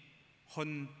คน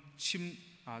ชิม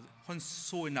คนโ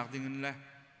ซ่หนักดิ่งนั่นแหละ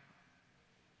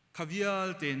ขวิล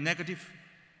เตนเนกาทีฟ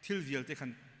ทิลวิลเต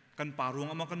กันปารวง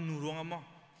อ่ะมั้งกันนูรวงอ่ะมั้ง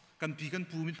กันปีกัน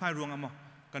ปูมิดพายรวงอ่ะมั้ง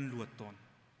กันลวดตอน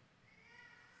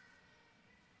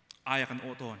อายกันโอ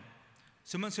ตอน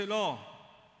สมัยเสร็จแล้ว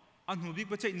อันหูบิ๊ก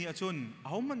ประเจนี่อาจนเอ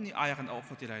ามันนี่อายกันเอาเข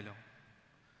าที่ไรแล้ว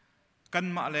กัน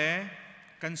มาแล้ว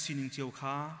กันสินิงเจียวข้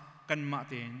ากันมา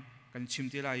เตนกันชิม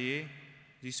ที่ไร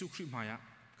ยิสุคริมายะ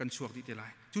กันชวกที่ไร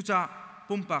จุจ้า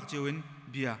ปุ่มปากเจียว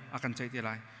เบียอากันใจที่ไร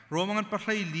รวมกันประเท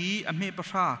ศลีอเมริ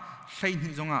กาใช้หิ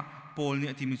นจงอ่ะโพลเนี่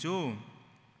ยที่มิจู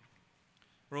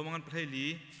รวมกันประเทศลี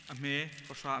อเมริก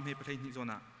าประเทศหินจง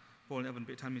อ่ะโพลเนี่ยเป็นป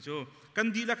ระเทศมิจูกัน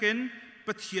ดีละกันป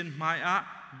ระเทศมายะ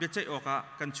เบียใจออก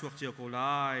กันชวกเจียวโกไล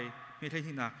ไม่ใช่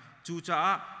หินนะจูจ้า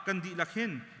กันดีละกั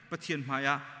นประเทศมาย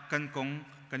ะกันกง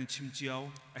กันชิมเจียว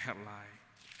ไอแฮร์ไล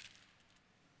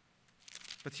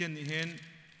ประเทศนี้เห็น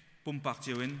ปุ่มปากเ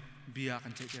จียวเบียกั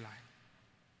นใจเท่าไร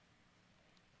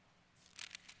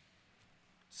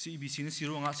CBC นี่สิ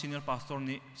รู้ว่าซีเนียร์พาสต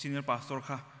อร์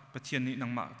ค่ะประเทศนี้นัง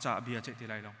มาจ่าเบียใจเท่า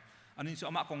ไรแล้วอันนี้จะเอ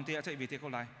ามากงเตะใจเวทีเขา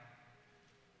ไร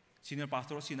ซีเนียร์พาสต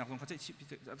อร์ซีนักลงเขาใจ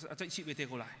ชิเวทีเ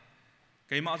ขาไรไ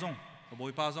ก่มาจงบอ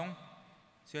ยปาจง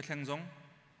เสียแทงจง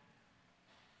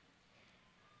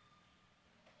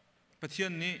ประเท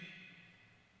ศนี้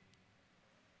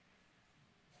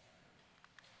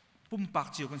ปุ่มปาก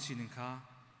เจียวกันสินค้า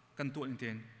กันตัวอินเท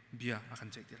นเบียอากัน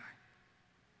ใจเท่าไร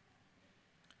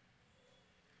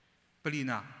ปลี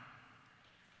นา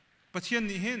ประเทศ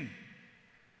นี้เห็น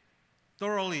ตัว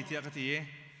เราลีที่กันที่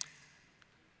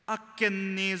อาเกน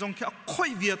เนจงแค่ค่อย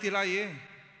เบียดที่ไร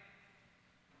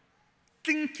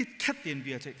ติ้งคิดแค่เตียนเ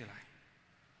บียดใจที่ไร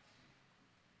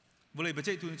บริบทใจ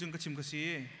ตัวนี้จึงกระชิมกระซี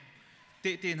เต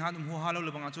ะเตียนหาดุมหัวหาเราเล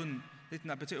ยบางอาจุนได้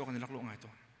นับไปใจออกในหลักโลกไงตั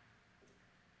ว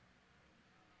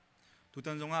ทุกท่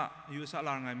านจงอ่ะยูเอสล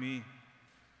าไงมี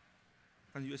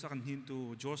กันยูเอสกันหินตัว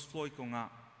จอร์จฟลอยด์กงอ่ะ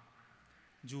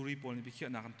จูรีพอลนี่ไปเขียน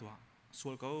นักกันตัวส่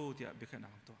วนเขาที่ไปเขียนนั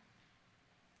กกันตัว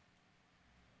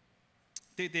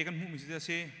เตะกันหูมิจิตาเซ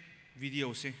วิดีโอ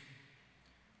เซ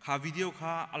ข้าวิดีโอข้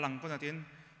าอลังก็น่าเต้น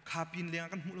ข้าปีนเลี้ย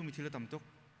งกันหูเรามีทีละต่ำตก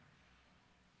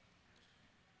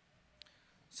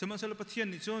สมัยสารพัดเทียน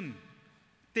นี่จน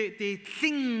เตะซิ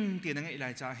งเตียนยังไงหลา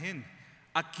ยจ่าเห็น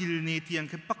อากิลเนตียง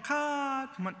แค่ปักขาด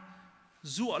มัน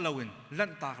จั่วเราเองลั่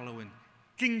นตากเราเอง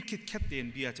กิ้งคิดแค่เตียน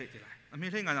เบียใจที่ไรอเม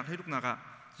ริกาหนักให้ลูกนักะ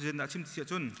เจนดาชิมเสีย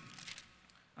จน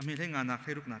อเมริกาหนักใ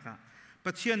ห้ลูกนักะป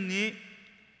ระเทศนี้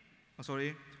sorry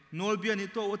โนลเบียนี่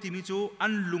ตัวที่มีจูอั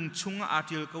นลุงชุงอา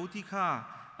ทิลเขาที่ข้า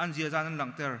อันเจียจานันหลั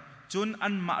งเตอร์จนอั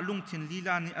นมาลุงทินลีล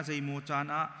านี่อาใจโมจา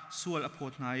นะส่วนอภ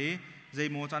พไหนใจ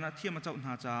โมจานะเทียมเจ้าหน้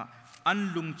าจ่าอัน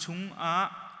ลุงชุงอ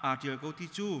าทิลเขาที่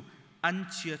จูอัน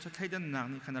เชียชัดให้ดันนาง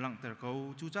นี่ขณะหลังเตอร์เขา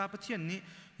จูจ้าประเทศนี้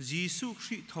ยิสุค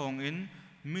ริสต์ทองเอ็น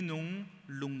มินุง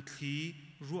ลุงที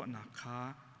รัวนักขา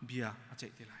เบียอาใจ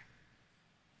ที่ไร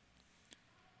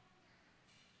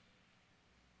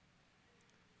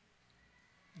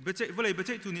เบเจวันเลยเบเจ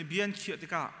ตัวนี้เบียนเชียติ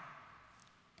กา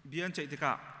เบียนใจติก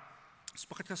าส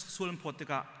ปาร์ตส่วนพอติ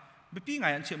กาเบปีไง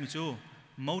อันเชียมิจู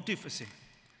motive เส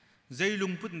ใจลุ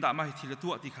งพุทธดามาหิทีละตั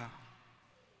วติกา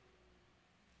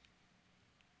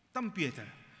ตั้มเปียเตอ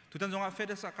ร์ทุกท่านจงอาเฟ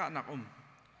ดสักการนัก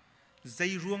ใจ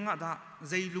รวงอ่ะดา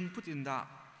ใจลุงพุทธินดา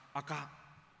อากา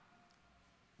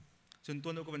จนตั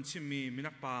วนู้นก็เป็นชิมมี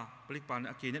นักป่าปลิกป่าเนี่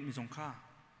ยเกณฑ์มีสงค่า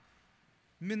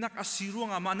มีนักอาศิรวง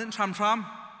อ่ะมาเน้นชาม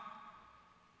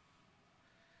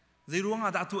ใจรวงอ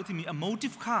าดาตัวที่มี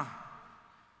motive ค่า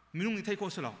มีนุ่งในไทยโค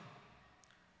สลา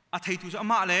อาไทยตัวจะอา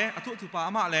มาเลยอาตัวที่ป่าอ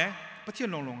ามาเลยประเทศ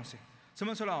ลงสิส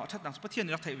มัยสลาชัดดังประเทศ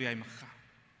นี้รักไทยวิไอมาค่ะ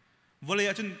วันเลย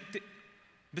จน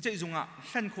เบเจจงอ่ะ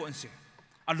เล่นโคอันสิ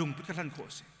อารมณ์พุทธเล่นโค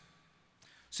สิ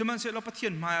สมัยเสร็จเราประเท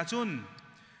ศมาจน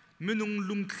มีนุ่ง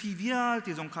ลุงครีวิอา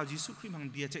ที่จงข่าวยิสุคริมัง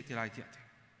เบียเจที่ไรที่อะไร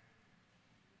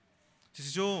ที่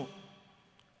จะ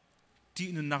ที่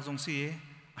นุ่นนักจงเสีย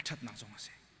อาชัดนักจงเ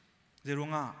สียใจรวง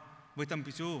อ่ะไว้ทำ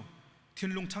พิจูทิ้ง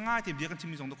ลุงช่างง่ายที่เบียกันชิม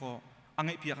มีสองตะโกอังไง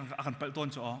เบียกันอาการเปิดต้น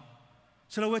จ่อ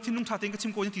สละเวทิ้งลุงชาติเองก็ชิ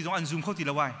มโกยังตีจงอันซูมเข้าตี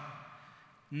ละไว้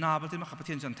นาบัลเทมาขับประเท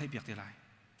ศจันทร์ไทยเบียกที่ไร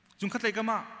จุงขัดเลยก็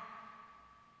มา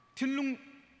ทิ้งลุง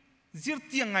เจียร์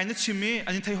ตียังไงนั่นชิมอั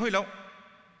นนี้ไทยห้อยแล้ว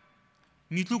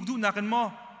มีลูกดูนักกันมั้ง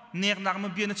เนกนักมั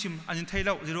นเบียนั่นชิมอันนี้ไทยแ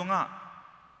ล้วใจรวงอ่ะ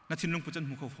นั่นทิ้งลุงปุจจัน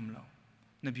หูเขาฟุ่มแล้ว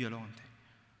นั่นเบียแล้วอันไทย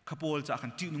ขับโอลจะอากา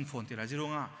รจิ้วลุงฝนที่ไรใจรว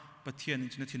งอ่ะประเทศนี้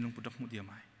นั่นทิ้งลุงปุจจันหูเดียไ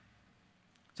หม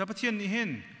จะประเทศนี้เห็น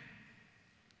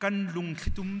กันลุงคิ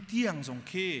ดตุ้มเตียงส่งเ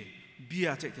คเบีย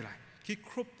ใจที่ไรคิด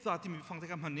ครบตาที่มีฟังแต่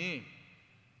คำพันนี้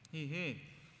เฮ้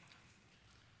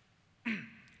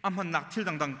อามันหนักทิล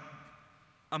ดัง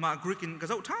ๆอามากรีกินกระเ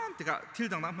จ้าท่านแต่ก็ทิล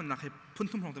ดังๆมันหนักให้พุ่น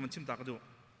ทุ่มของแต่มันชิมตากระดู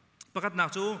ประกาศหนัก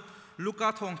จูลูกกา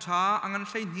ทองช้าอังกัน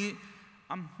ใส่นี้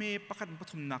อามเมประกาศป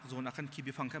ฐมหนักโซนอาการคิดไป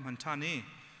ฟังแค่พันชานี่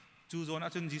จูโซนอา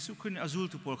จารย์ยิสุขึ้นอาจูล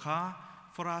ตุปอลค้า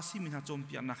ฟราซิมินหาโจมเ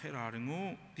ปียกนักให้ราเริงู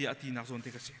เปียตีนักโซนเต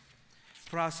กเส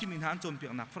ฟราซิมินหาโจมเปีย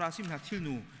กนักฟราซิมินหาทิล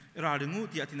นูราเริงู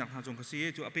เปียตีนักหาโจมกเส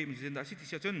จูอาเปมิเซนดาสิติเ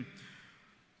สียจน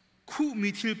คู่มี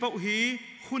ทิลเป้าเฮ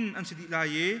หุ่นอันสติลา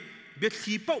ยเบ็ด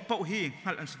ขีเป้าเฮ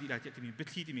หัลอันสติลายที่มีเบ็ด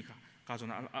ขีที่มีค่ะกาโซ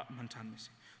นมันชันมิเส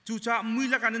จูจ้ามือ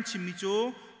ละกันนั้นชิมมิโจ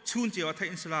ชุนเจวะไทย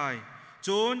อินสไลจ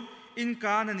นอินก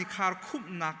านันนิคาร์คุม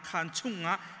นักขันชุง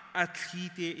ะอัตลี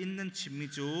เตอินนั้นชิมมิ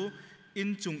โจอิน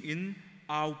จุงอิน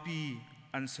เอาปี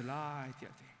อันสลายที่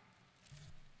อะไร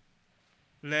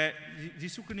และยิ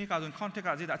สุคนนี้การโดนคอนเทก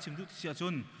ต์จะได้ชิมดูที่เสียจ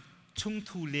นชง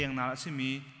ทูเลียงนาสิมี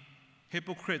เฮโป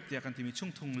เครตที่กันที่มีช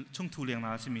งทูเลียงน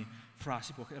าสิมีฟรา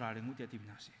สิโปเคราเรื่องที่ที่มี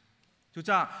นาสิจุ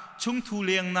จ้าชงทูเ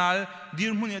ลียงนาดี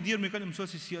ร์มุนีดีร์มีกันมุ่งสู่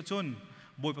เสียจน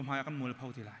บอยประมาณกันมูลเผา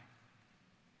ที่ไร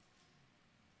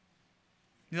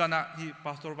นี่ตอนนั้นที่พ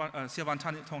าสตอร์เสียวันชา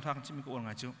ติทองทางชิมีก็อ่อนไง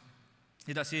จู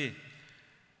นี่แต่สิ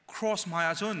cross มา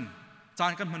จนจา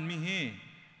นกันมันมีให้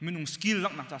นุ่งสกิลลั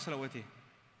กหนักจ่าสลาวที่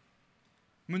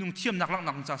นุ่งเทียมหนักลักห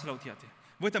นักจ่าสลาวที่อะไร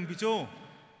ไว้ทำพิจู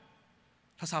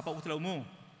ภาษาปะอุตลาโม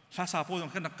ภาษาปะต้อ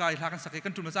งกันนักกายลากันสักกั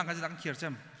นจุนมาสร้างกันจะตั้งเขียนเช่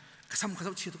มกระซ้ำกระเ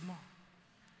ซ้าเชียทุกหม้อ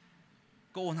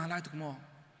ก็โอนหาไล่ทุกหม้อ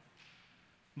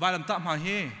วายลำตามาใ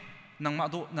ห้นังมา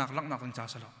โดหนักลักหนักจ่า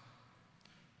สลาว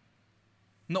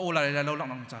นโอลาเราลัก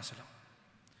หนักจ่าสลาว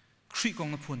ครีกอง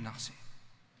นับพูนนักสิ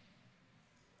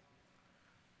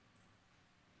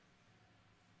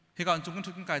เฮกันจงกัน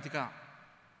ทุกกันไกติกะ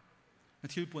นา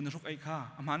ทีปวนรุกไอ้ข้า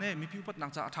อามาเนี่ยมีพิวปัดหนัก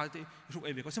จะท้ายที่รุกไ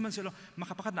อ้เบก็สมันเสียแล้วมา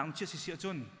ขับพักหนังเชี่ยเสียจ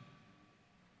น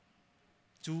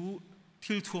จู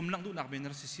ทิลทวมหลังดูหนักเป็น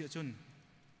รัสเซียจน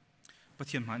ประเ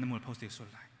ทศหมายนโมลพาวสเตสโซ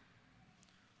ไล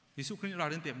ยิสุครินรา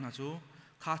เรนเปียกนะจู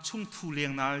ข้าชุ่มทูเลีย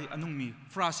งนาอันนุ่งมี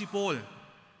ฟราซิโปล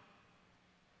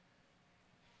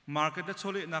มาร์เก็ตจะโช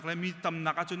ว์เลยนักเลยมีตำห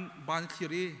นักจนบานคี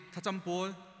รีถ้าจำโปล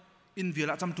อินเดีย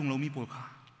ละจำตุงเรามีโปลค่ะ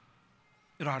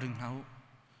ราดึงเขา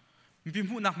มีพิม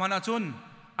พ์หนักมานาจน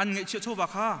อันเงยเชื่อโชว์ว่า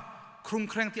ข้าครุง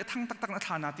แครงเตี้ยทั้งตักนาธ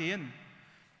านาเตียน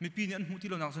มีปีนี้อันหูที่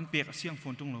เราหนักจนเปียกเสียงฝ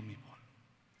นตุงเรามีโปล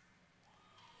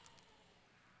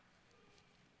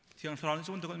เที่ยงสลายนี่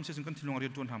ส่วนตัวก็มีเสียงกันที่ลงเรีย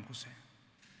นตัวทำกุศล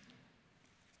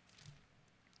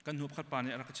กันหัวพัดปานเ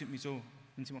นี่ยรักชิมมิโจ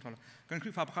มันชิมออกทางกันคลิ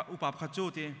ปฟ้าอุปาพัดโจ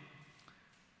เต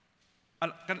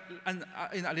กันอัน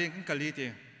อะไรกันกะลีเต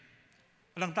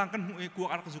หลังต่างกันหัวกลัว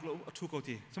อะไรก็สุกแล้วทุกข์เอาเต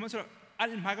สมัยนั้นอัน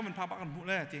อินหมายก็มันพาปะกันหัวแ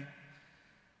ล้วเต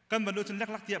กันบรรลุจนแร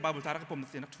กๆเตะบาบุตารักผม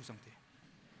เตนักทุสังเต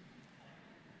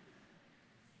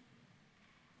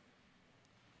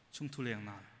ชุ่มทุเรียง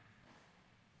นาน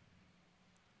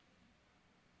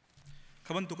ข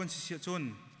บันตุกันเสียจน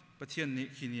ประเทศนี้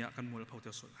ขีนีกันมูลพาวเต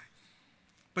อร์สุดเลย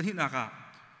ปฏินักะ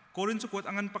โกรินจุกด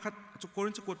อังันประคัดโกริ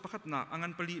นจุกดประคัดนาอังั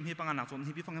นปลีมีปังงานหนักจน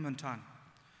ที่พี่ฟังให้มันทาน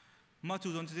มา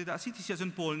จู่จนจะได้สิที่เสียจ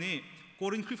นโพลนี่โก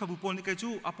รินคริฟาบุโพลนี่ใคร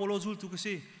จู่อพอลโลจูตุก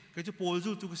สิใครจู่โพล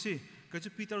จูตุกสิใคร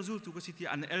จู่ปีเตอร์จูตุกสิที่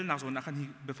อันเอลหนักจนนักขันที่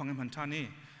ไปฟังให้มันทานนี่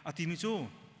อาทิมิจู่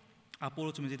อพอลโล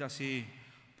จุเมจิตาสิ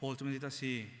โพลจุเมจิตา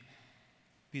สิ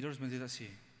ปีเตอร์จุเมจิตาสิ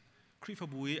คริฟา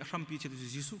บุยครัมปีเจตุ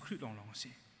จิสุคริลอง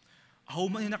สิเอา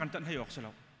มันนี่นักกันตันให้ออกเสร็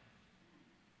จ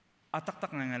อาตั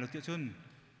กไงเราเตี้ยจน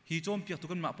ฮีโจมเปียกตุ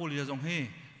กันมาโพลีจะจงเฮ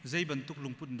ใจบรรทุกลุ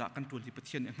งปุ่นด่ากันตัวที่ประเท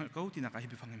ศเนี่ยเขาที่นักให้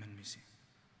ไปฟังให้มันมีสิ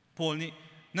โพลนี่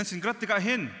นั่นสิ่งกระติกาเ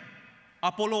ห็นอ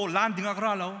พอลโลลานดึงอักร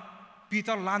าแล้วปีเต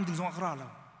อร์ลานดึงสองอักราแล้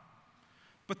ว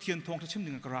ประเทศทองที่ชิม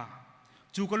ดึงอักรา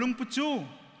จูกลุงปุ่นจู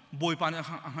บอยปานอั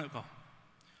งเฮก็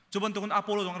จูบรรทุกกันอพ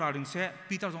อลโลสองอักราดึงเส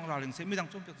ปีเตอร์สองอักราดึงเสไม่ดัง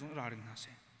โจมเปียกสองอักราดึงนะเส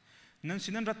นั่น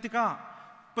สิ่งนั้นรัติกา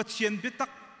ประเทศเบตั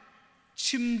ก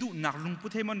ชิมดูนักลุงพุท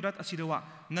ธมันรัดอาศิลวะ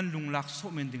นั่นลุงลักโซ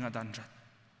เมนดิงาดันรัด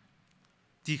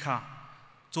ที่ข้า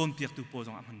โจนเปียกตุโปจ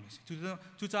งอามันมิส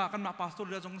จุจ้ากันมาพาสโตร์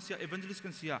เรียจงเสียเอเวนเจลิสกั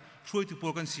นเสียช่วยตุโป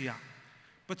กันเสีย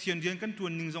ประเทียนเดียนกันตัว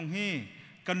หนึ่งจงเฮ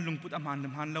กันลุงพุทธอามันล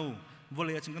ำพันเล่าวอลเล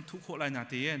ยจงกันทุกโคลายนา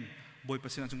เตียนบอยเปอ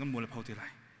ร์เซ็นต์จงกันมัวละเผาเตียไร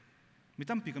ไม่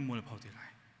ตั้มปีกันมัวละเผาเตียไร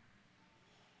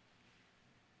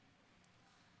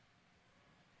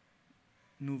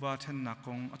นูว่าท่านนักก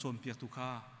องโจนเปียกตุข้า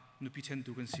นูพิเชน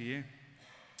ตุกันเสีย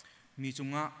มีจ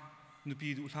งะนุปี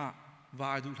ดุท่าวา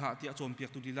ยดุท่าที่อาจอมเปียก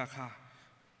ตุดีราคา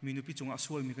มีนุปีจงะส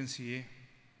วยมีกันเสีย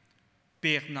เ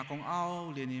ปียกหนักของเอา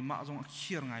เรียนี่มาจงะเ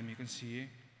ขียร์ไงมีกันเสีย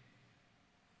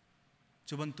จ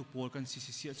ะบรรทุกโพลกันเ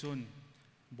สียจน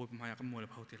บทหมายกันมัวเลย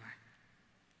เผาเตลัย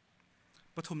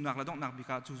ปฐมหนักและต้องหนักบิ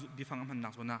กาจูบิฟังอันมันหนั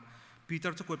กส่วนหนักปีเตอ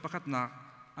ร์จะกดประคัดหนัก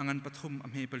อันนั้นปฐมอั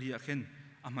นเฮปลีอาเคน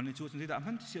อันมันในจูจนที่ดา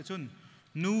มันเสียจน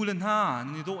นูเลนฮา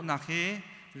นี่โดหนักเฮ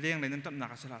เลี้ยงอะไรนั้นตับหนัก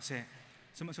สละเส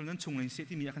สมัยนั้นชงเลยเสีย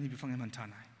ที่มีอาการที่ฟังให้มันทา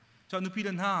นายจอนุปีเล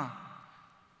นห้า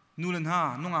นูเลนห้า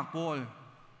น้องอักโปล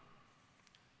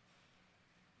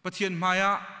ปะเทียนมาย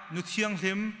ะนุเทียงเ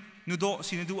ข็มนุโด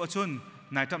สินดูอจน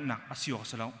นายตับหนักอาศิว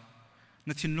สลาว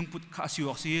นัทินลุงพุทธข้าอาศิว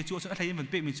สีจู่จนอะไรมัน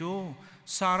เป็นมิจู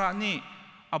สาระนี่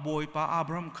อบอยป้าอับ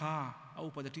รามข้าเอา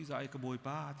ปฏิทินใจกบอย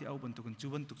ป้าที่เอาบรรทุกกันจู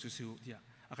บรรทุกสิวที่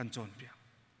อาการจนเปีย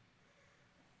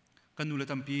กันนูเล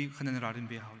ตัมปีขนาดราริน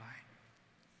เบียเอาไล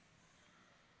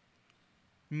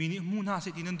มีนิมูนาเส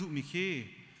ตินันดูมิเค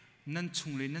นั่นช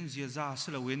งเลยนั่นเจียซาส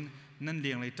ลาวินนั่นเ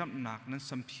ลี้ยงเลยจับหนักนั่น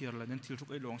สัมเพียร์เลยนั่นทิลทุก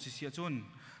ไอ้หลงเสียจน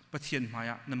ปะเทียนมาย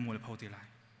ะนั่นมัวเลยเผาเตลัย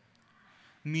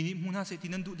มีนิมูนาเสติ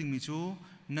นันดูดิ่งมิจู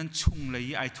นั่นชงเลย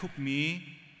ไอทุบมี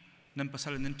นั่นภาษา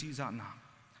เลยนั่นจีจ่าหนัก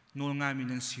โนงายมี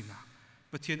นั่นสีนัก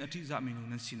ปะเทียนอธิจ่ามี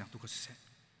นั่นสีนักตุกเส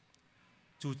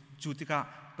จูติกา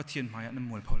ปะเทียนมายะนั่น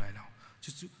มัวเลยเผาไหลแล้ว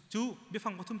จูเบี้ยฟั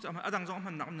งปฐมจะอดังจง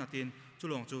มันหนักมันเตียนจู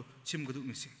ลองจูชิมกระดูก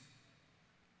มิสิ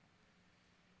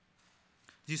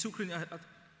ยิสุคริน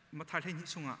มาทายให้นิ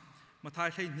สงะมาทาย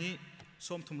ให้นิ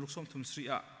ส้มทุมลูกส้มทุมสรี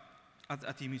อะ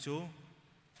อาทิมิโจ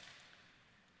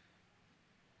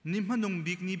นิมนุง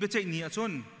บิกนิเบเจนีอาจ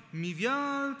นมีวิา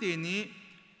เตนี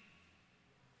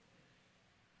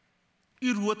อี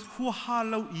รวดหัวฮา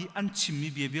ลาอีอันชิมมี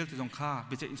เบียเวลที่จงข้าเ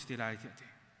บเจอินสเตลายที่อา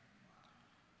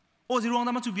โอ้จิรวง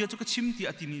นั้นมาจูเบียจุกชิมที่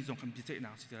อาทิมีจงคำเบเจน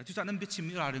าสเตลายจุดนั้นเบชิม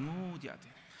มีอะไรงูที่อาทิ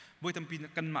บ่อยทำปี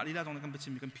กันมาลีลาตรงนั้นกันเบชิ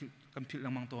มกันพิล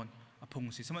ลังมังตอนอพง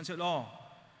ศิสมันเชลล์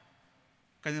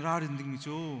กันรารินดิ่งมิ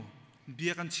จูเบี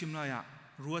ยกันชิมเลยอะ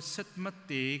รัวเซตมัดเ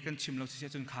ตกันชิมเราเสีย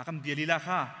จนขากันเบียลีลา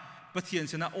ค่ะปะเทียน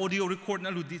เสนาออดิโอรีคอร์ด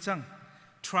นั่นหลุดดีจัง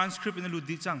ทรานสคริปต์นั่นหลุด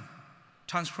ดีจัง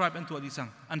transcribe อันตัวดิจัง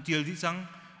อันเตียลดิจัง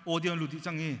โอเดียนลุดิ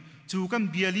จังงี้จูกัน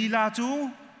เบียลีลาจู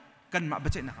กันมาเบ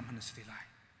เจนักมันสิไล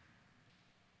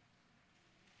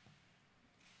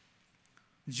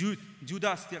จูด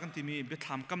าสเตียกันที่มีเบท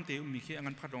ามกัมเตอุมีแค่อั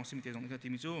นพัดรองสิมิเตรง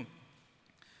ที่มีจู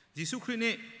ยิสุคริสเ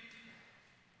นี่ย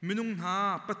มินุงหา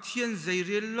ปะเทียนใจเ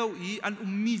รียนเล่าอีอัน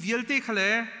มีเวลเตะขะเล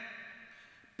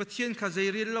ปะเทียนข้าใจ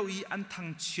เรียนเล่าอีอันทาง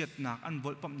เฉียดหนักอันบอ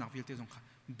ลปั๊มหนักเวลเตะสงค่ะ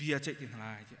เบียใจติดหล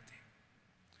ายเดียด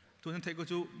ตัวนั้นไทยก็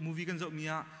จูมูวี่กันจะมี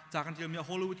จากกันที่มีฮ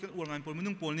อลลีวูดกันอวดงานปอลมิ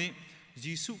นุงปอลนี่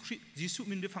ยิสุ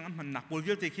มินไปฟังอันมันหนักปอลเว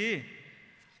ลเตะแค่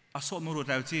อาสอบมารวด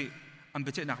แล้วจีอันเบ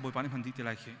เจหนักบอยปานี่พันธุ์ที่ไ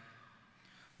รแค่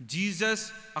Jesus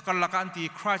อาการลักอันที่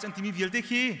คริสต์อันที่มีเวลเตะแ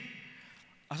ค่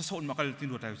อาสอบมาการติน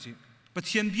รวดแล้วจีปะเ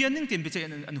ทียนเบียนนึงเต็มไปใจ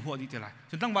อันหัวดีเท่าไร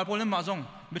จนตั้งบาลพอนั้นมาจง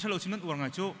เบทเราชิมนั้นอวดไง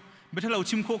จูเบทเรา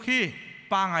ชิมโคเค่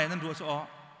ป้าไงนั่นรัวซะอ๋อ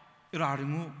อิราริ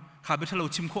งูข้าเบทเรา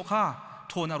ชิมโคข้า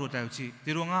โทนอารมณ์แล้วจีเ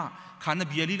ดี๋ยวง่าข้านั้น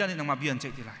เบียรีด้านนี้นังมาเบียนใจ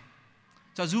เท่าไร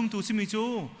จะซูมตัวซิมิจู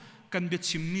กันเบีย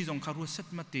ชิมนี่จงข้ารู้เสร็จ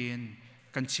มาเตียน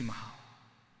กันชิมหา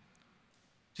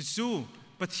วจู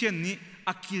ปะเทียนนี้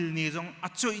อักิลนี่จงอั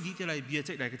จฉริดีเท่าไรเบียใจ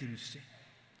ไรก็ทิ้งสิ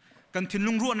กันทิ้งล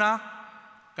งรัวนะ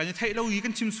กันจะไทยเราอีกั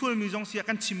นชิมส่วนมีจงเสีย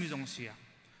กันชิมมีจงเสีย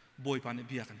บอยปานเ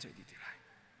บียกันใจดีที่ไร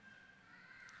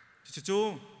จู่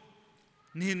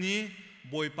นี่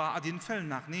บอยปาอดินเฟล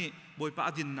หนักนี่บอยปาอ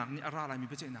ดินหนักนี่อะไรมี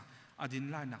เป็นใจหนักอดิน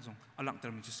ไล่หนักจงอลังเติ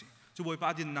มมีจุดสิจู่บอยปา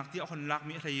อดินหนักที่คนรัก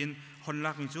มีอะไรยินคน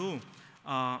รักมีจู่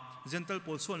เจนเตอร์โพ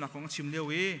ลส่วนหนักของชิมเลี้ยว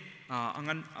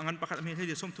อันประกาศอเมริกาเ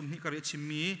ดียส้มทุ่มนี่กระเรียชิม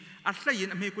มีอะไรยิน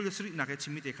อเมริกาเลยสริหนักชิ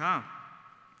มมีเด็กค่ะ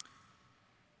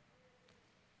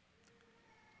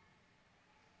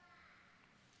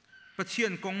ปะเทีย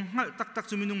นกงหัลตัก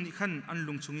จุมินุงนี่ขันอัน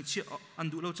ลุงชุงอิเชียอัน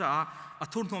ดูเราจ้าอั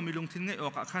ทุนทอมีลุงทิ้งไงออ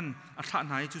กขันอัฐาน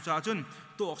หายจุจ้าจน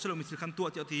ตัวอักษรมีสิขันตัว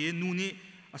เตียตีนูนี่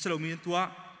อักษรมีตัว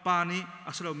ปานี่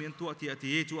อักษรมีตัวเตียตี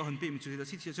จูอันเป็นมีจุด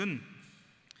ที่เทียจน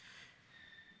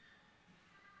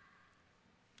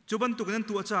จูบันตุกัน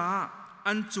ตัวจ้า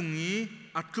อันจุงนี้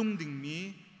อัดลุงดิ่งมี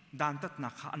ดานตัดหนั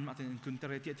กอันมาเป็นกุนเต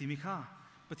เรเตียตีมีข้า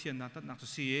ปะเทียนดานตัดหนักจุ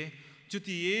ดสี่จุด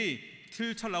ที่ที่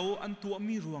ชะลาอันตัว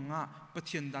มีรวงอ่ะปะเ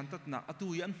ทียนดันตัดหนักตั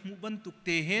วยันหูบันตุกเต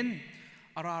เห็น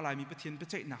อะไรมีปะเทียนปะ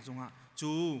ใจหนักจงอ่ะ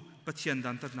จูปะเทียน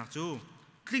ดันตัดหนักจู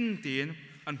กลิ้งเตียน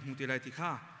อันหูเตลัยที่ข้า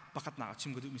ปะกัดหนักชิ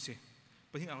มกระดูกมิเส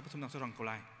ปะหินักปะทำหนักสรังกุไ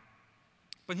ล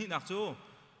ปะหินักจู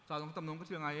จากตรงตำนงก็เ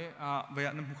ที่ยงไงเวีย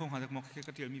ดนามคงหาจากมอกแค่ก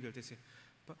ระเทียมมีเวลเตเส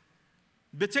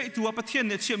เบใจตัวปะเทียนเ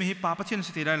นี่ยเชื่อมีให้ปาปะเทียนส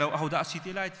เตลัยเราเอาดาสิเต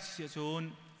ลัยเสียจน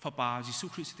ฟ้าป่ายิสุ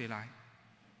คริสต์สเตลัย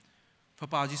ฟ้า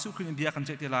ป่ายิสุคริสต์เบียกันใ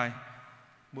จเตลัย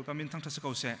บทความมินทั้งทัศกเอ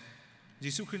าเสยิ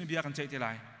สุคริสต์เบียกันใจเท่าไร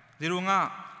เดี๋ยวง่า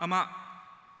อามา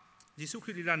ยิสุค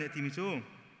ริสต์ดีลาเนี่ยที่มิจู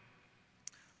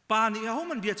ปานี่เขา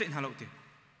มันเบียใจหาเราเถอะ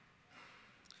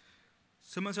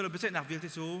สมัยเราเบียใจหนักเบีย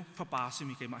ที่จูฟ้าป่าสิ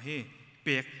มีใครมาเฮเ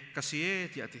ปียกกระเสีย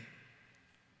ที่อาทิ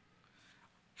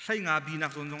ใช้งาบีนั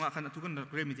กจนจงอาขันทุกคน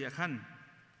เรียมิที่อาขัน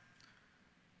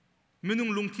มินุง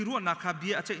ลุงที่รู้นักขับเบี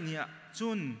ยใจเนี่ยจ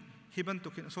นฮิบันตุ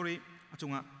กิน sorry จ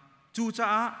งอาจูจ้า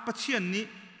ปัจเจียนนี้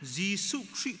ยิสุ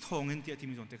คริสต์ทองเงินที่ที่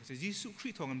มีจงเตะยิสุคริ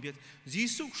สต์ทองเงินเบียยิ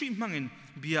สุคริสต์มังเงิน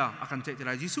เบียอาการใจเท่าไ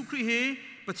รยิสุคริสต์เฮ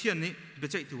ปัจเจียนนี้เบีย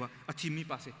ใจตัวอาทิมี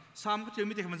ปัสเซสามก็เจอ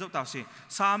มีแต่คำมันเจ้าตาเซ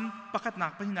สามประกาศหนั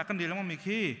กไปหนักกันเดียวแล้วมันมีแ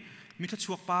ค่มีทัช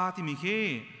วกปาที่มีแค่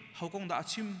เขากงด่า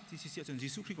ชิมที่เสียจนยิ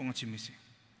สุคริสต์กงชิมมีเซ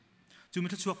จูมี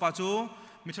ทัชวกปาจู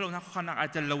มีทัชเราหนักขนาดอาจ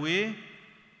จะเลว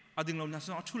อดึงเราหนักส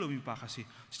นอชุเรามีปากสิ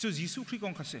จูยิสุคริสต์ก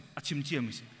งคัสเซอาชิมเจีย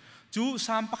มีเซจูส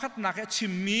ามประกาศหนักชิ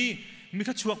มมี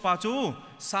ทัชวกปาจู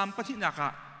สามปฏินักะ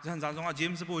จันจันจงอาเจ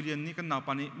มส์โบเลียนนี่กันหนาป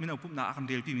านี่มีหน้าพุ่มหนาอันเ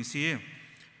ดียลปีมิเซีย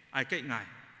ไอ้ใกล้ง่าย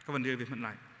ก็วันเดียลเป็นมันไร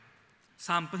ส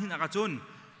ามปฏินักะจน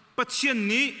ปัจเจียน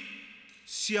นี้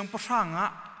เสียงประทังะ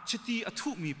ชิตีอทุ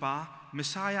มีปาเม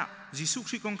สายะยิสุค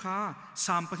ริสต์กงข้าส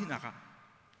ามปฏินักะ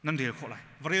นั่นเดียลขอไร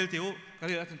วเรียลเตียวก็เ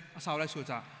รียลอาสาวไรชัว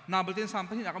จ้านาเบลเทนสาม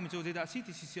ปฏินักะมีโจเดดาสิ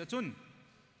ติเสียจน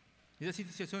เดดาสิ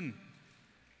ติเสียจน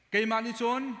เกยมานิจ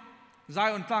นใจ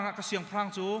อ่อนตั้งก็เสียงพลัง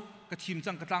จูกระทิม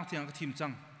จังกระตั้งเทียงกระทิมจั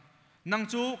งนัง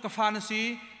จูกระฟานสี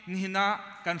นินา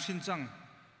การชินจัง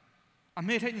อเม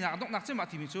ริกานี่นักต้องนักเจ้ามา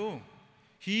ทีมิจู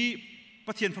ฮีป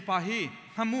ะเทียนฟ้าป่าฮี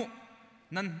ฮามุ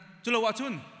นั่นจุลวัชชุ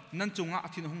นนั่นจงอา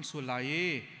ทินหงส่วนลาย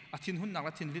อาทินหุ่นนักอ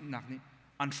าทินลิ้นนักนี่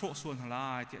อันโชส่วนลา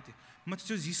ยเดียดมัน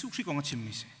จะยิสุคริสต์ของชิม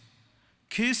มิเส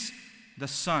Kiss the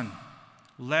son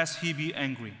lest he be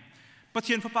angry ปะเ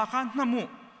ทียนฟ้าป่ากันฮามุ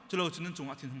จุลวัชชุนนั่นจง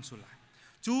อาทินหงส่วนลาย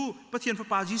จูปะเทียนฟ้า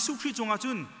ป่ายิสุคริสต์จงอา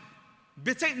จุนเบ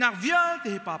ใจนักเวียเต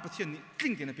ะป่าปะเทียนนี่กลิ้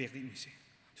งกันในเปียกนี่มิเส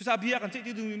จุดอาเบียกันใจ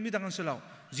ที่ดูมีดังกันเสลา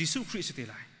ยิสุคริสต์เต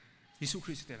ลัยยิสุค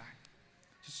ริสต์เตลัย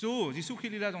ยิสุคริส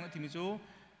ต์ลีลาตรงนั้นที่มิจู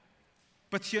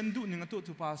ปะเทียนดูหนึ่งตัว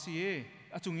ทุปาสี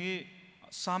อาจุงนี้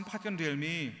สามพัดกันเรียล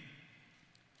มี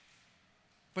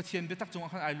ประเทียนเบตักจง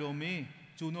ขันไอโลมี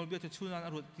จูโนลเบียจะชูนันอ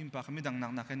รุณทิมปากไม่ดังห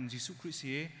นักกันยิสุคริส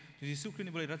ต์ยิสุคริสต์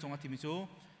นี่บริรัตจงอธิมิโจ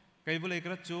ไกบริก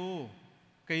รัตโจ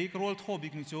ไกกรอลทอบิ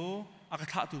กมิโจอาก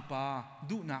าศตุปา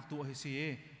ดูนักตัวเฮเซีย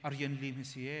อารียนลิมเฮ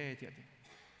เซียเดียด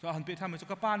จหันเปิดทำมิโจ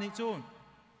กปานิโจ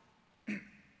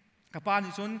กปานิ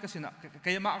โจนก็สินะไก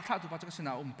มาอากาศตุปาจะก็สิน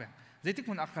ะเปใจที่ค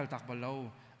นอากาศตักบาลาว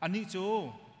อันนี้โจ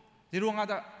ในรวงอา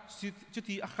ดจุด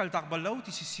ที่อากาศตักบาลาว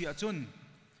ที่สิเสียจน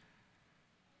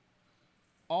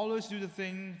always do the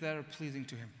things that are pleasing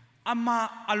to him อามา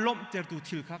อารมณ์เตอร์ตู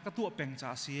ทิลค่ะก็ตัวเป็นจ่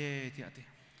าเสียเดียด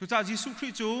ทุกท่านยิสุคริ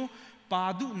สต์จูปา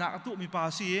ดูนักตัวมีปา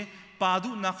เสียปาดู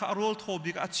นักอารมณ์ท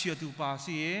บิกอัจฉริยะตัวปาเ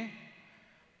สีย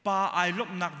ปาไอลบ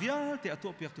นักเดียเตะตั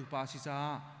วเปียกตัวปาสิจ้า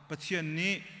ประเทศ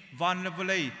นี้วันละเว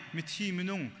ลามิทีมิ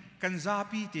นุงกันซา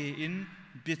ปีเตอิน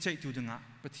เบียใจตัวดึงอ่ะ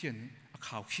ประเทศนี้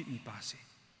ข่าวคิดมีปาเสีย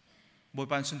บอย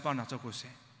ปานสุนปานักเจ้ากุศ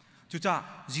ลจุจ้า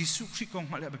ยิสุคริสต์กอง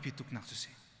มาเลบพิทุกนักจุเส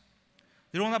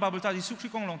ในโรงนาบาบิลตายิสุคริส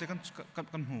ต์กองลงแต่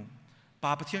กันหูป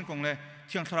าประเทศกองเลยเ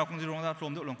ที่ยงทราวกองในโรงนาล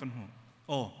มเดือดลงกันหูโ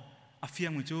อ้อาเฟีย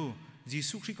งมือจูยิ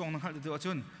สุคริสต์กองนักฮัลเดือดจ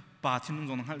นปาที่นุ่ง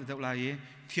จงนักฮัลเดือดลาย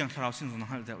เที่ยงทราวสินจงนัก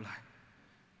ฮัลเดือดลาย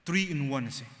 3 in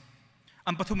 1สิ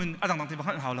อันปฐุมอันต่างๆที่บ้า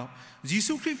นเราแล้วยิ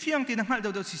สุคริสต์เฟียงที่นักฮัลเดื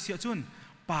อดเสียจน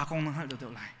ปากองนักฮัลเดือด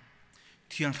ลาย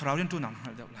เที่ยงทราวเรียนตัวนักฮั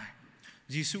ลเดือดลาย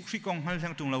ยิสุคริสต์กองฮัลแห่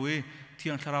งตรงเราเที่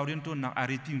ยงทราวเรียนตัวนักอา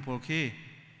ริติมโพลเค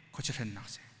เขาจะเห็นนัก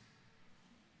เสีย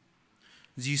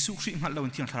ยิสุคริสต์ฮัลเรา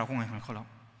เที่ยงทราวกองไงเขาแล้ว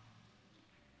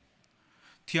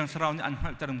เที่ยงทราวนี่อันฮั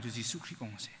ลตรังจุยิสุคริสต์กอง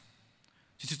เสีย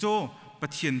จิตโตปะ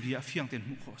เทียนเบียเฟียงเต็น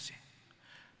หุโคเส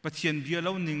ปะเทียนเบียเ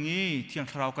ล่าหนึ่งเที่ยง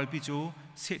ทราวกัลปิจู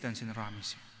เสตันเซนรามิเ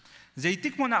สใจติ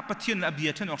กมันปะเทียนละเบีย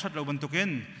เทนออกชัดเราบรรทุกเงิ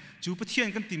นจูปะเทียน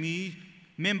กันที่มี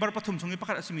เมมเบอร์ปฐมสงฆ์ประก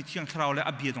าศสิมีเที่ยงทราวและ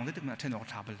อเบียตรงที่ตึกนั้นเทนออก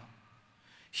ทาบล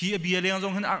ฮีอเบียเลี้ยงจ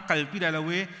งเห็นกัลปิได้แล้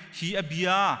วฮีอเบีย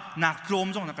นักโลม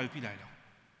จงนักกัลปิได้แล้ว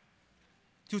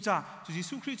จูจ้าจูยิ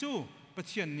สุคริสต์จูปะเ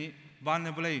ทียนนี้วัน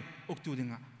นี้เวลาอุกตูดึง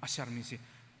อาชาร์มิเส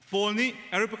ปอลนี้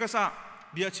เอริปกัส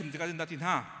เบียชิมติการดัตินฮ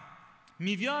า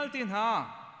มีวิอัลตินฮา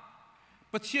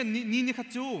ปัจจัยนี้ขัด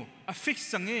จูอ่ะฟิกซ์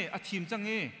จังอ่ะทีมจัง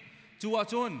จูอา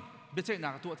จนเบเจนั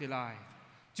กตัวเทลาย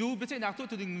จูเบเจนักตัว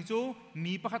ดิ่งจู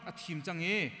มีประคัดอ่ะทีมจัง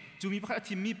จูมีประคัดอ่ะ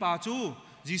ทีมมีป่าจู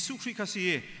ยิสุคริสต์คาซี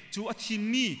จูอ่ะทีม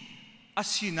มีอา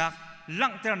ศินักลั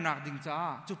งเตอร์นักดิ่งจ้า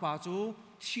จูป่าจู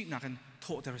ที่นักกันโท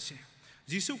ษเตอร์เสีย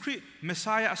ยิสุคริสต์เมสไซ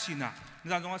อาศินักใน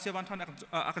ตอนนั้นเซวันท่าน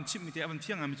อากันชิมมิเตอวันเ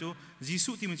ที่ยงอามิจูยิ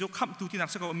สุที่มิจูขับตูที่นัก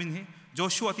สกาวมินเฮโจ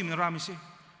ชัวที่มินรามิเซ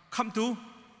ขับตู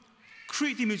คริ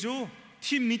สที่มิจู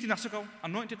ที่มีที่นักสกาวอัน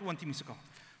น้อยที่วันที่มิสกาว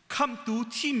ขับตู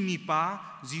ที่มีป่า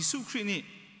ยิสุคริสต์นี่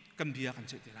กันเบียกันเ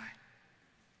จติไล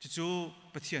จู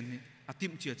ปะเทียนนี่อาทิ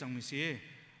มเจียจังมิเซ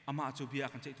อามาจูเบีย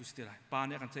กันเจตุสติไลป่าเ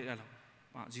นี่ยกันเจติไลแล้ว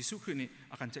ยิสุคริสต์นี่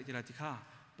อากันเจติไลที่ข้า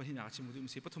ปะที่นักชิมมุติมิ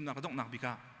เซปฐมนักดอกนักบิก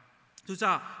าทุจ้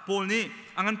าปอลนี่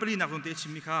อังกันปรีนักดนตรีชิ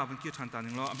มมิข้าวันเกียรติทันตาห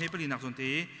นึ่งแล้วอเมปรีนักดนตรี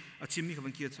ชิมมิข้าวั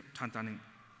นเกียรติทันตาหนึ่ง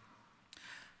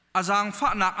อาจารย์ฟ้า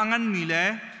นักอังกันมีเล่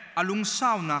อาลุงส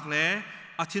าวนักเล่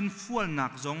อาทินฟัวนั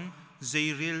กจงเจ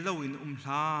ริญเล่าอินล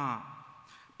า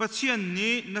ปัจเจียน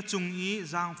นี้นัจงอี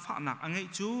จางฟ้านักอังไง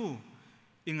จู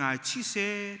อิงไงชีเส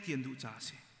เทียนดูจ้าเส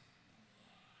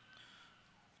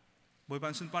บอยปั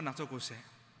นสุนปานักเจ้าโกเส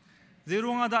เจร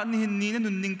วงอาดานี่นี่นั่น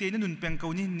นุ่นนิ่งเตนั่นนุ่นแปงเกา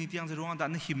นี่นี่ที่ยังเจรวงอาดา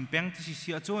นี่หิมแปงที่เ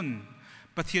สียจน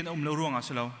ปัจเจียนเรารวงอาเส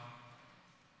ลา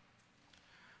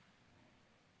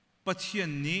ปัจเจียน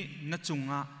นี้นัจง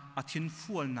อาทิน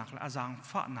ฟัวนักและอาจาง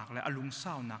ฟ้านักและอาลุงส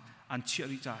าวนักอันเชีย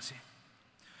ริจ้าเส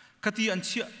คดีอันเ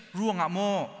ชียรวงอาโม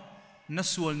นั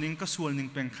สวลนิงก็สวลนิง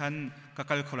เป็นขันก็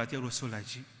กลขลาที่รู้สุไล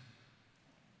จี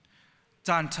จ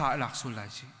านชาหลักสุไล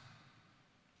จี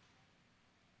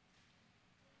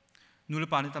นูเล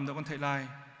ปานี่ตำเดกันไทยไล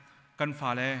กันฝ่า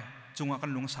เลยจงกั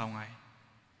นหลงสาวไง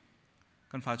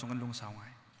กันฝ่าจงกันหลงสาวไง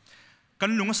กั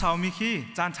นหลงสาวมีขี้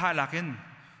จานชาหลักเอง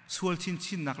สวล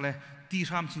ชินนักเลยตี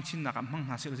รามชินนักมั่งห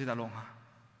าเสกจะได้ลงฮะ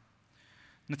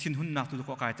นัทินหุ่นนักตัว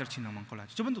ก็กลายเป็นชินนักมังกรเลย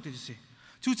จุบันตุกที่สิ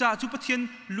จูจ่าจูปะเทียน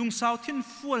ลุงสาวทิน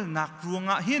ฟัวนักรวง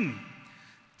อ่ะหิน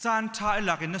จานชาห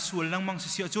ลักเองนัสวลลังมังเ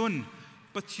สียจน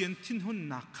ปะเทียนทินหุ่น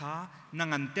นักขานัง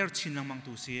อันเตอร์ชินนักมัง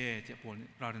ตัวเสียเจ้าปน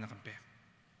เราเรียนกันเปะ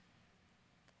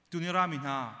ตัวนี้รามิน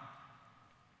า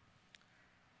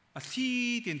อาทิ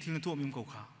ตย์เต็นทิ้งตัวมิมกู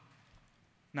ขา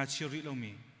นาเชริเรา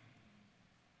มี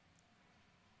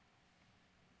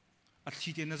อาทิ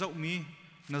ตย์เต็นน่าจะมี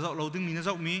น่าจะเราดึงมีน่าจ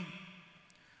ะมี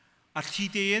อาทิต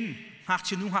ย์เต็นหัก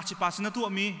ชินุหักชิปัสน่าตัว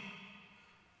มี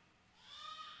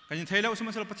กันยังไทยแล้วสมั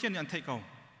ยเราปะเทียนยันไทยเก่า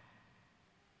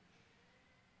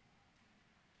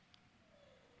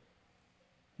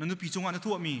นั่นนุปีจงอันตั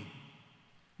วมี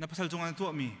นับภาษาจงอันตัว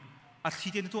มีอาทิ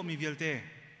ตย์นั้นตัวมีเวลเต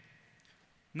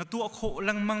นัตัวโค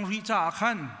ลังมังริจา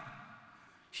ขัน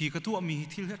hi ka tu mi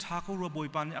thil he tha ko ro boi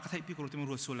pa ni akathai pi ko te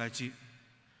ro so lai chi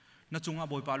na chunga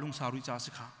boi pa lung sarui cha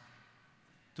sikha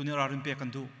tu ni ra rim pe kan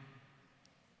du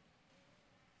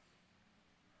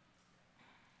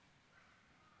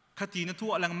khati na tu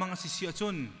alang mang si si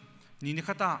achun ni ni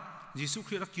khata Jesu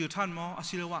Christ akir than mo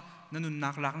asilawa nanun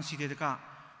nak lakang si te ka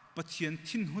pathian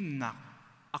thin hun nak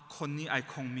akhon ni ai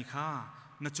khong mi kha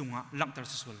na chunga lang tar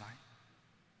so lai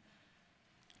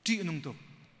ti nung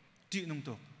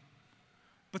to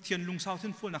pathian lung sao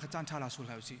thin ful na kha chan tha la so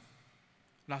lai si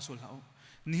la so lao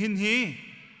ni hin hi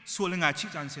so le nga chi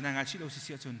chan se na nga chi lo si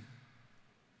si achun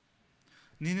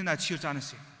ni ni na chi chan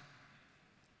se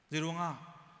zeronga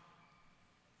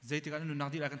zaitika nu nak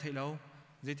di la kan thai lo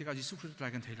zaitika Jesu Christ la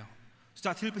kan thai lo sta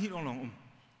thil pe hi long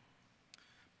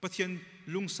pathian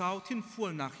lung sao thin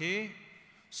ful na khe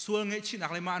sual ngai chi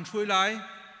nak le ma an throi lai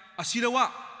asilawa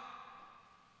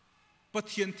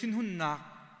pathian thin hun nak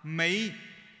mai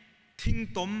thing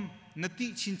tom nati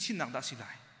chin chin nak da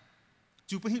silai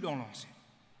chu pe hi long se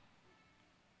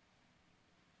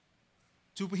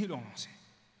chu pe hi long se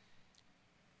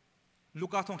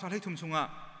luka thong thai thum chunga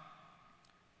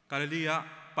Galilee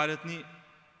Pilate ni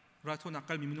rathona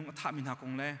kal mi minung atha min ha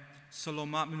kong le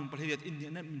Saloma minung palheriat India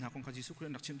na min ha kong kha Jesu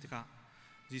Christ nak chim tika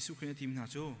Jesu Christ ti min ha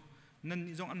chu nan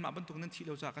ni jong an ma ban tuk nan thi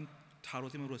lo cha kan tharo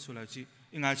ti ma ro so la chi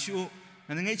inga chi u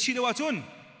nan ngai chi lo wa chun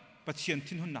pathian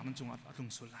thin hun nak nan chung atung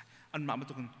so lai an ma ban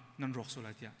tuk nan rok so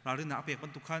lai tia ra ri na pek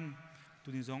ban tuk khan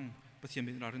tu ni jong pathian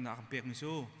bin ra ri na kam pek mi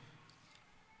chu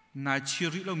na chi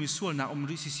ri lo mi sual na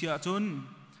ri si sia chun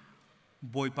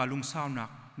boi palung sao nak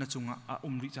na chunga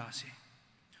ri cha se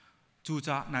chu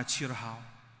cha na chir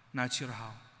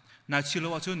hao na chilo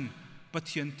achun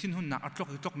pathian thin hun na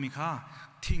atlok mi kha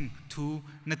thing thu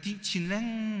na ti chin leng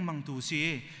mang tu si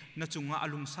na chunga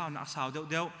alung sao na sao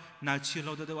deu na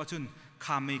chilo deu achun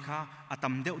kha mai kha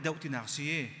atam deu ti nak si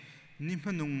ni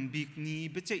manung bik ni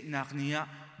be chei nak nia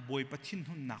boi pathin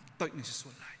hun nak toi ni se so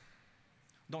lai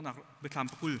dong nak be tham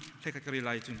pakul thai ka kari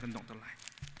lai chun kan dong ta lai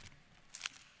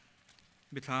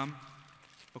be tham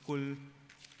pakul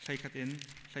thai khat en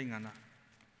thai ngana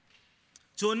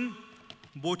chun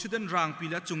bo chudan rang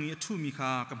pila chungi thu mi kha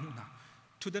kam hu na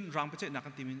chudan rang pe chai nak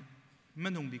kan ti min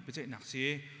manung bik pe chai nak se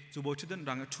chu bo chudan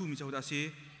rang thu mi chawda se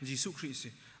Jesu Christ se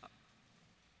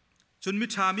chun mi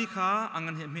tha mi kha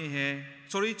angan he me he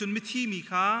sorry chun mi thi mi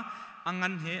kha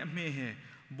angan he me he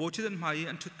bo chudan mai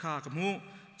an thut kha kam hu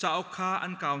chauk kha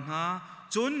an kaw na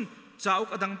chun chauk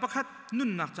adang pakhat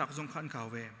nun nak chak jong khan kaw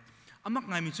we amak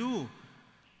ngai mi chu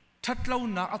that lo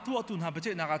na atu na pe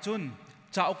chai na ka chun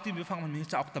chauk ti mi phang man mi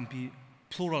chauk tampi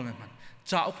plural man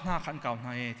chauk na khan kaw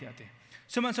na e ti ate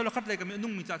seman salo khat le ka mi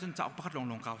nung mi cha chun chauk pakhat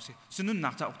long kaw se sunun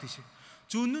nak chauk ti se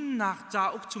chu nun nak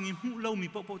chauk chungi mu lo mi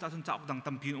po cha chun chauk dang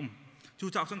tampi chu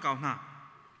chauk chun kaw na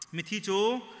mi thi chu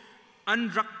an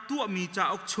rak tu mi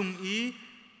chauk chung i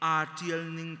a tial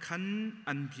ning khan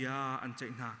an bia an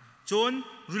chai na chon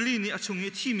really ni achungi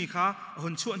thi mi kha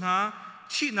hon chu na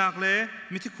thi nak le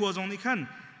mi thi khuwa jong ni khan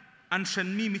an shen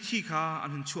mi thi kha an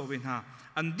hun chu we na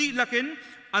an di laken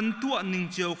an tu ning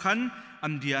cheu khan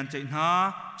an dian chai na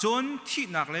chon thi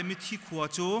nak le mi thi khuwa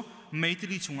chu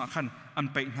meitri chunga khan an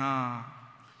pai na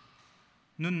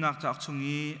nun nak chak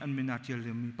chungi an mina tial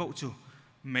le mi pau chu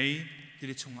mei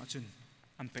tiri chunga chun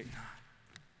an pai na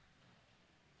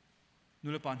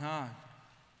nula pan ha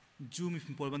ju mi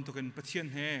pol ban to ken pathian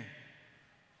he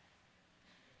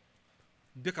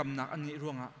bekam nak an ni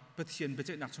ruanga pathian be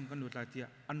chai nak chung kan lut la tia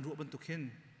an ru ban to khen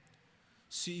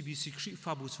CBC khri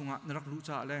fa bu chunga narak lu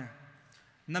cha le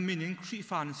namining khri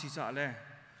fan si cha le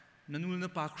nanul na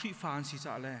pa khri fan si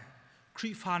cha le khri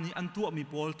fan ni an tu mi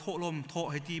pol tho lom tho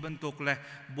heti ban tok le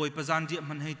boi pazan di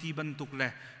man heti ban tok le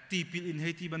ti pil in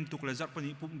heti ban tok le zak pani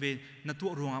pum ve na tu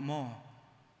ruanga mo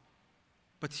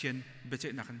pathian be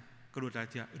chai nak kan karut la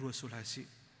tia ru sul ha si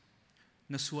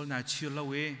na sual na chil la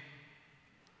we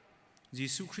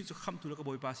Jesu Christ cho kham tu la ka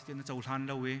boi pa si te na chau than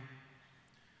la we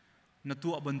na tu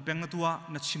ban peng na tua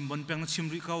na chim ban peng na chim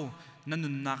ri kau na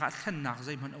nun na ka than nak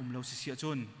zai man om lo si sia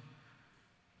chon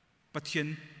pathian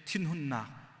thin hun nak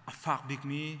a fak big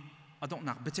mi adong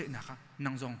nak be chai nak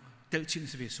nang jong tel chin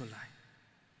se ve so lai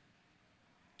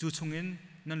chu chungin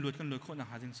nan lut kan loi kho na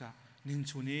ha jing sa nin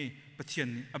chu ni pathian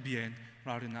ni abian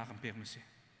ra ri na kam pek mi se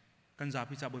kan za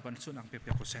pi cha boi pan chu nang pek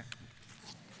ko se